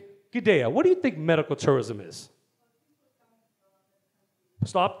think? Gidea, what do you think medical tourism is?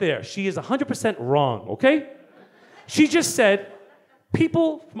 Stop there. She is 100% wrong, okay? She just said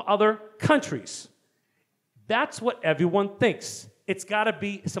people from other countries. That's what everyone thinks. It's got to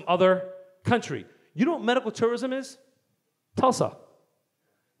be some other country. You know what medical tourism is? Tulsa.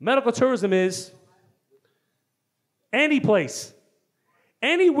 Medical tourism is any place.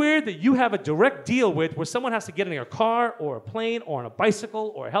 Anywhere that you have a direct deal with where someone has to get in a car or a plane or on a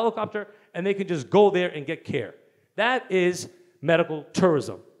bicycle or a helicopter and they can just go there and get care. That is medical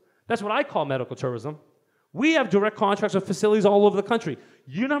tourism. That's what I call medical tourism. We have direct contracts with facilities all over the country.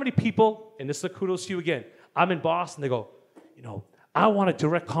 You know how many people, and this is a kudos to you again, I'm in Boston, they go, I want a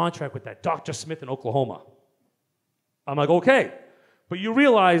direct contract with that Dr. Smith in Oklahoma. I'm like, okay, but you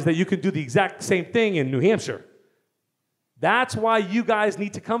realize that you can do the exact same thing in New Hampshire. That's why you guys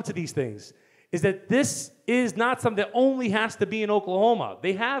need to come to these things, is that this is not something that only has to be in Oklahoma.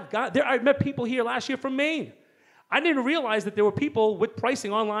 I met people here last year from Maine. I didn't realize that there were people with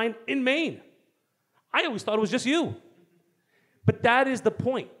pricing online in Maine. I always thought it was just you. But that is the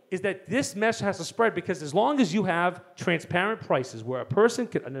point, is that this message has to spread because as long as you have transparent prices where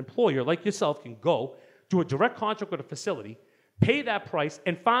an employer like yourself can go, do a direct contract with a facility, pay that price,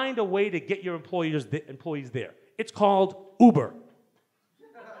 and find a way to get your employees there. It's called Uber.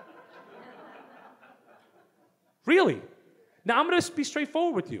 Really. Now, I'm going to be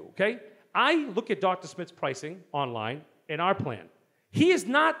straightforward with you, okay? I look at Dr. Smith's pricing online in our plan. He is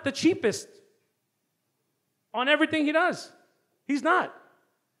not the cheapest on everything he does. He's not.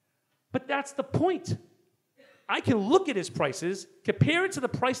 But that's the point. I can look at his prices, compare it to the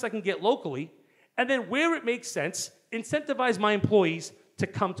price I can get locally, and then where it makes sense, incentivize my employees to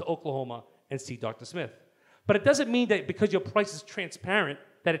come to Oklahoma and see Dr. Smith. But it doesn't mean that because your price is transparent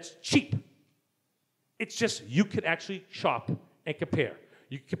that it's cheap. It's just you can actually shop and compare.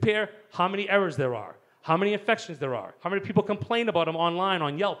 You can compare how many errors there are, how many infections there are, how many people complain about them online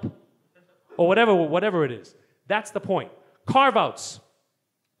on Yelp, or whatever it is. That's the point. Carve-outs.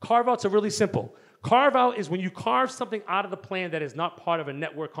 Carve-outs are really simple. Carve-out is when you carve something out of the plan that is not part of a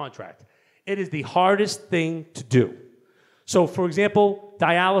network contract. It is the hardest thing to do. So, for example,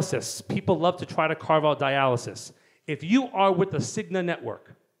 dialysis. People love to try to carve out dialysis. If you are with the Cigna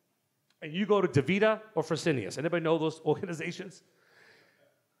network, and you go to DaVita or Fresenius, anybody know those organizations?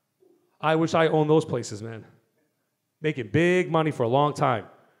 I wish I owned those places, man. Making big money for a long time.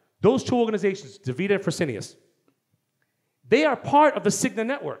 Those two organizations, DaVita and Fresenius, they are part of the Cigna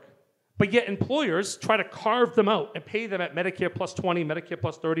network. But yet employers try to carve them out and pay them at Medicare plus 20, Medicare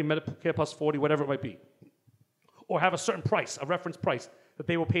plus 30, Medicare plus 40, whatever it might be. Or have a certain price, a reference price, that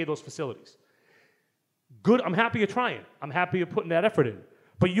they will pay those facilities. Good, I'm happy you're trying. I'm happy you're putting that effort in.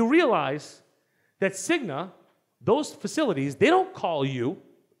 But you realize that Cigna, those facilities, they don't call you.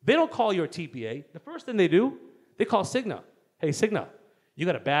 They don't call your TPA. The first thing they do, they call Cigna. Hey, Cigna, you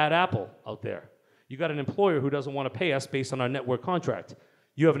got a bad apple out there. You got an employer who doesn't want to pay us based on our network contract.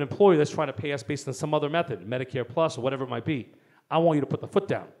 You have an employer that's trying to pay us based on some other method, Medicare Plus or whatever it might be. I want you to put the foot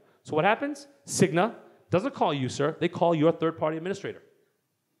down. So what happens? Cigna doesn't call you, sir. They call your third-party administrator.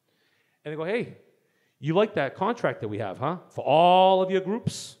 And they go, hey, you like that contract that we have, huh? For all of your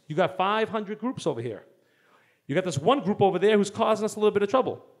groups? You got 500 groups over here. You got this one group over there who's causing us a little bit of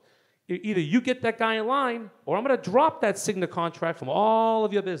trouble. Either you get that guy in line, or I'm going to drop that Cigna contract from all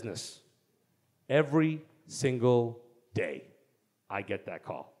of your business. Every single day, I get that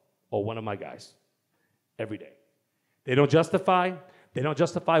call, or one of my guys, every day. They don't justify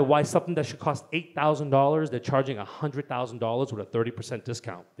why something that should cost $8,000, they're charging $100,000 with a 30%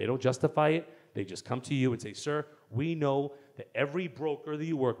 discount. They don't justify it. They just come to you and say, sir, we know that every broker that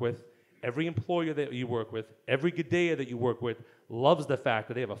you work with, every employer that you work with, every Gadea that you work with loves the fact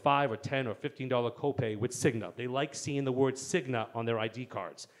that they have a $5 or $10 or $15 copay with Cigna. They like seeing the word Cigna on their ID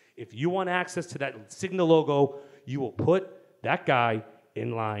cards. If you want access to that Cigna logo, you will put that guy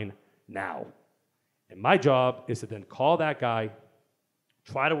in line now. And my job is to then call that guy,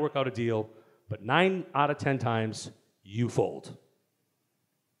 try to work out a deal, but 9 out of 10 times, you fold.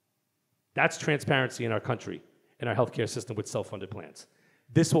 That's transparency in our country, in our healthcare system with self-funded plans.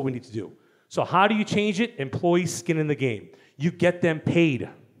 This is what we need to do. So how do you change it? Employees' skin in the game. You get them paid.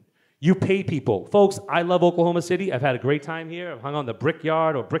 You pay people. Folks, I love Oklahoma City. I've had a great time here. I've hung on the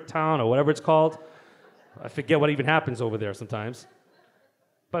Brickyard or Bricktown or whatever it's called. I forget what even happens over there sometimes.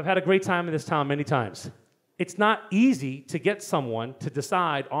 But I've had a great time in this town many times. It's not easy to get someone to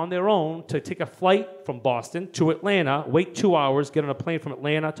decide on their own to take a flight from Boston to Atlanta, wait 2 hours, get on a plane from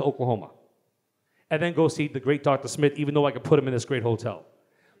Atlanta to Oklahoma, and then go see the great Dr. Smith, even though I could put him in this great hotel.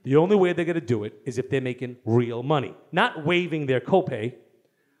 The only way they're going to do it is if they're making real money. Not waiving their copay,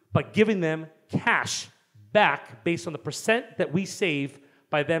 but giving them cash back based on the percent that we save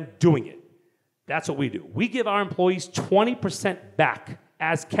by them doing it. That's what we do. We give our employees 20% back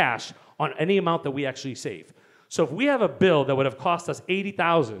as cash on any amount that we actually save. So if we have a bill that would have cost us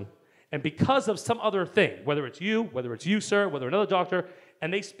 $80,000, and because of some other thing, whether it's you, sir, whether another doctor,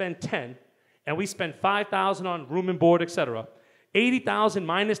 and they spend 10, and we spend 5,000 on room and board, etc., 80,000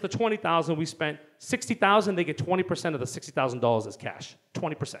 minus the 20,000 we spent, 60,000, they get 20% of the $60,000 as cash.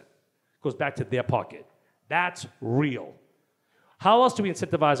 20% goes back to their pocket. That's real. How else do we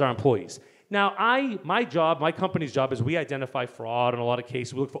incentivize our employees? Now, my company's job is we identify fraud in a lot of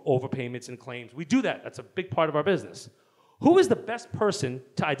cases. We look for overpayments and claims. We do that. That's a big part of our business. Who is the best person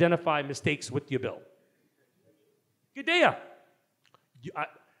to identify mistakes with your bill? Gadea.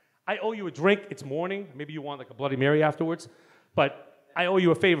 I owe you a drink. It's morning. Maybe you want like a Bloody Mary afterwards. But I owe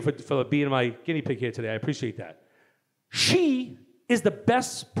you a favor for being my guinea pig here today. I appreciate that. She is the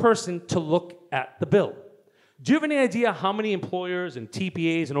best person to look at the bill. Do you have any idea how many employers and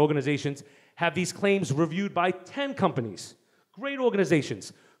TPAs and organizations have these claims reviewed by 10 companies? Great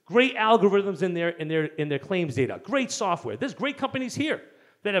organizations, great algorithms in their claims data, great software. There's great companies here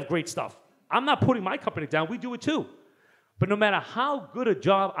that have great stuff. I'm not putting my company down. We do it too. But no matter how good a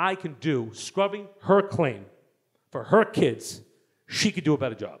job I can do scrubbing her claim for her kids, she could do a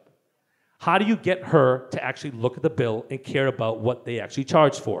better job. How do you get her to actually look at the bill and care about what they actually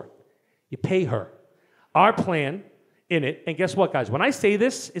charge for? You pay her. Our plan in it, and guess what, guys? When I say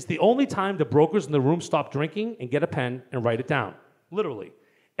this, it's the only time the brokers in the room stop drinking and get a pen and write it down. Literally.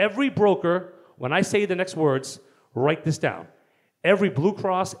 Every broker, when I say the next words, write this down. Every Blue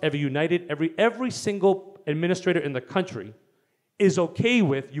Cross, every United, every single administrator in the country is okay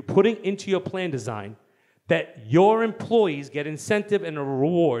with you putting into your plan design that your employees get incentive and a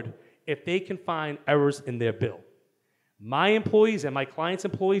reward if they can find errors in their bill. My employees and my clients'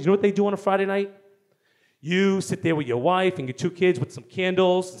 employees, you know what they do on a Friday night? You sit there with your wife and your 2 kids with some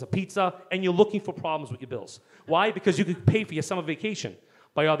candles and some pizza, and you're looking for problems with your bills. Why? Because you could pay for your summer vacation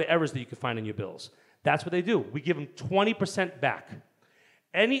by all the errors that you could find in your bills. That's what they do. We give them 20% back.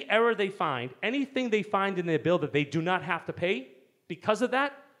 Any error they find, anything they find in their bill that they do not have to pay, because of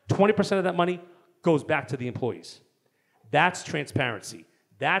that, 20% of that money goes back to the employees. That's transparency.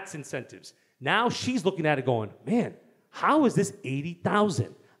 That's incentives. Now she's looking at it going, man, how is this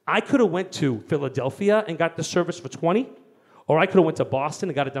 $80,000? I could have went to Philadelphia and got the service for 20, or I could have went to Boston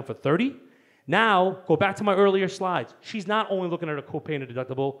and got it done for 30. Now, go back to my earlier slides. She's not only looking at a copay and a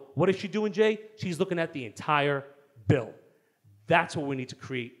deductible. What is she doing, Jay? She's looking at the entire bill. That's what we need to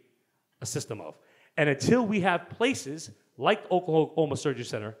create a system of. And until we have places like Oklahoma Surgery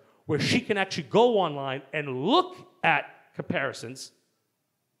Center where she can actually go online and look at comparisons,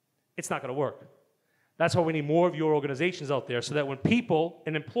 it's not going to work. That's why we need more of your organizations out there so that when people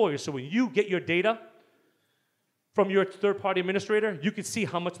and employers, so when you get your data from your third-party administrator, you can see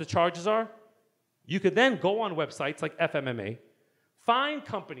how much the charges are. You could then go on websites like FMMA, find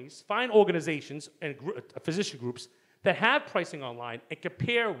companies, find organizations and physician groups that have pricing online and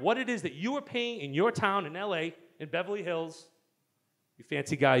compare what it is that you are paying in your town in LA, in Beverly Hills, you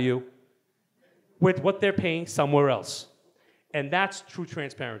fancy guy you, with what they're paying somewhere else. And that's true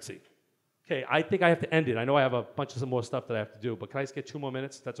transparency. Okay, I think I have to end it. I know I have a bunch of some more stuff that I have to do, but can I just get 2 more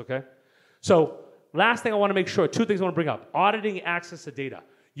minutes? That's okay? So last thing I want to make sure, 2 things I want to bring up. Auditing access to data.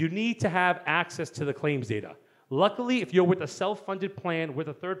 You need to have access to the claims data. Luckily, if you're with a self-funded plan with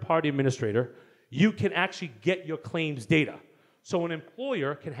a third-party administrator, you can actually get your claims data. So an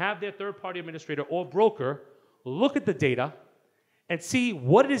employer can have their third-party administrator or broker look at the data and see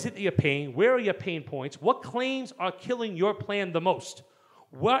what is it that you're paying, where are your pain points, what claims are killing your plan the most,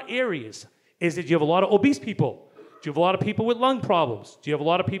 what areas. Is it, do you have a lot of obese people? Do you have a lot of people with lung problems? Do you have a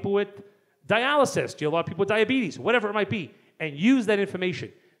lot of people with dialysis? Do you have a lot of people with diabetes? Whatever it might be. And use that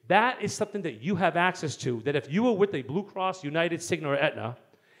information. That is something that you have access to, that if you were with a Blue Cross, United, Cigna, or Aetna,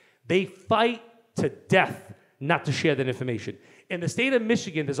 they fight to death not to share that information. In the state of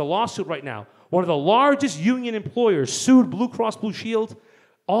Michigan, there's a lawsuit right now. One of the largest union employers sued Blue Cross Blue Shield.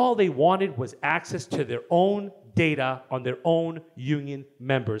 All they wanted was access to their own data on their own union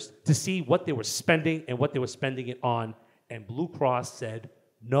members to see what they were spending and what they were spending it on. And Blue Cross said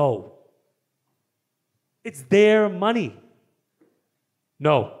no. It's their money.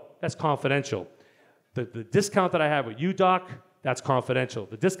 No, that's confidential. The discount that I have with you, Doc, that's confidential.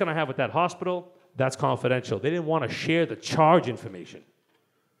 The discount I have with that hospital, that's confidential. They didn't want to share the charge information.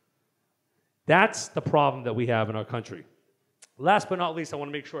 That's the problem that we have in our country. Last but not least, I want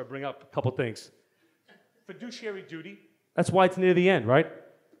to make sure I bring up a couple things. Fiduciary duty, that's why it's near the end, right?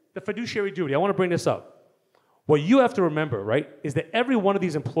 The fiduciary duty, I want to bring this up. What you have to remember, right, is that every one of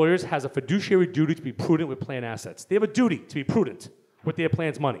these employers has a fiduciary duty to be prudent with plan assets. They have a duty to be prudent with their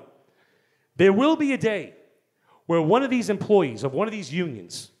plan's money. There will be a day where one of these employees of one of these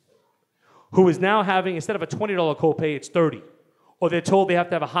unions who is now having, instead of a $20 copay, it's $30. Or they're told they have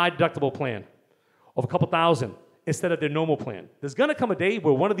to have a high deductible plan of a couple thousand instead of their normal plan. There's gonna come a day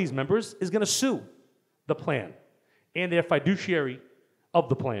where one of these members is gonna sue the plan and their fiduciary of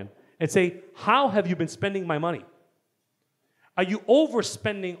the plan and say, how have you been spending my money? Are you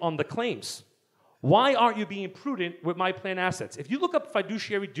overspending on the claims? Why aren't you being prudent with my plan assets? If you look up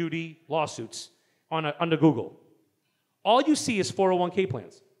fiduciary duty lawsuits under Google, all you see is 401k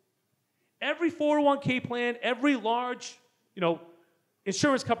plans. Every 401k plan, every large,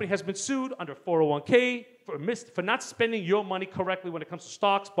 insurance company has been sued under 401k for not spending your money correctly when it comes to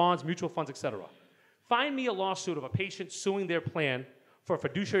stocks, bonds, mutual funds, etc. Find me a lawsuit of a patient suing their plan for a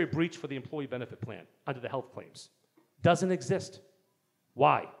fiduciary breach for the employee benefit plan under the health claims. Doesn't exist.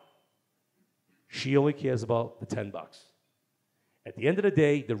 Why? She only cares about the $10. At the end of the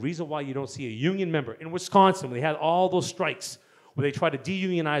day, the reason why you don't see a union member in Wisconsin, when they had all those strikes, where they try to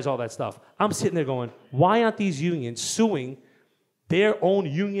de-unionize all that stuff, I'm sitting there going, why aren't these unions suing their own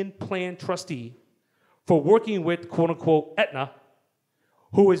union plan trustee for working with, quote-unquote, Aetna,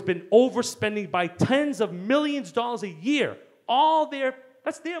 who has been overspending by tens of millions of dollars a year?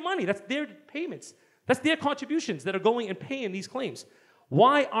 That's their money, that's their payments, that's their contributions that are going and paying these claims.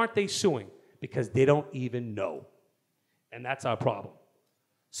 Why aren't they suing? Because they don't even know. And that's our problem.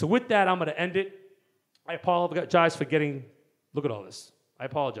 So with that, I'm gonna end it. I apologize for look at all this. I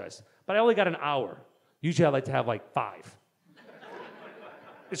apologize. But I only got an hour. Usually I like to have like 5.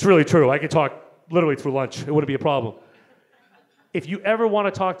 It's really true. I could talk literally through lunch. It wouldn't be a problem. If you ever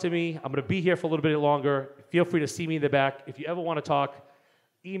want to talk to me, I'm going to be here for a little bit longer. Feel free to see me in the back. If you ever want to talk,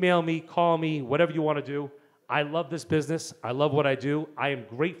 email me, call me, whatever you want to do. I love this business. I love what I do. I am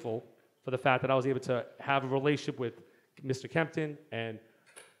grateful for the fact that I was able to have a relationship with Mr. Kempton and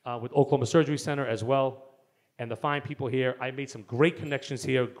with Oklahoma Surgery Center as well, and the fine people here. I made some great connections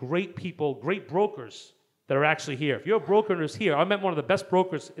here, great people, great brokers that are actually here. If you're a broker and is here, I met one of the best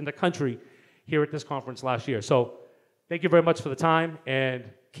brokers in the country here at this conference last year. So thank you very much for the time, and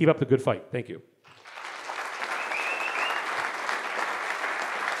keep up the good fight. Thank you.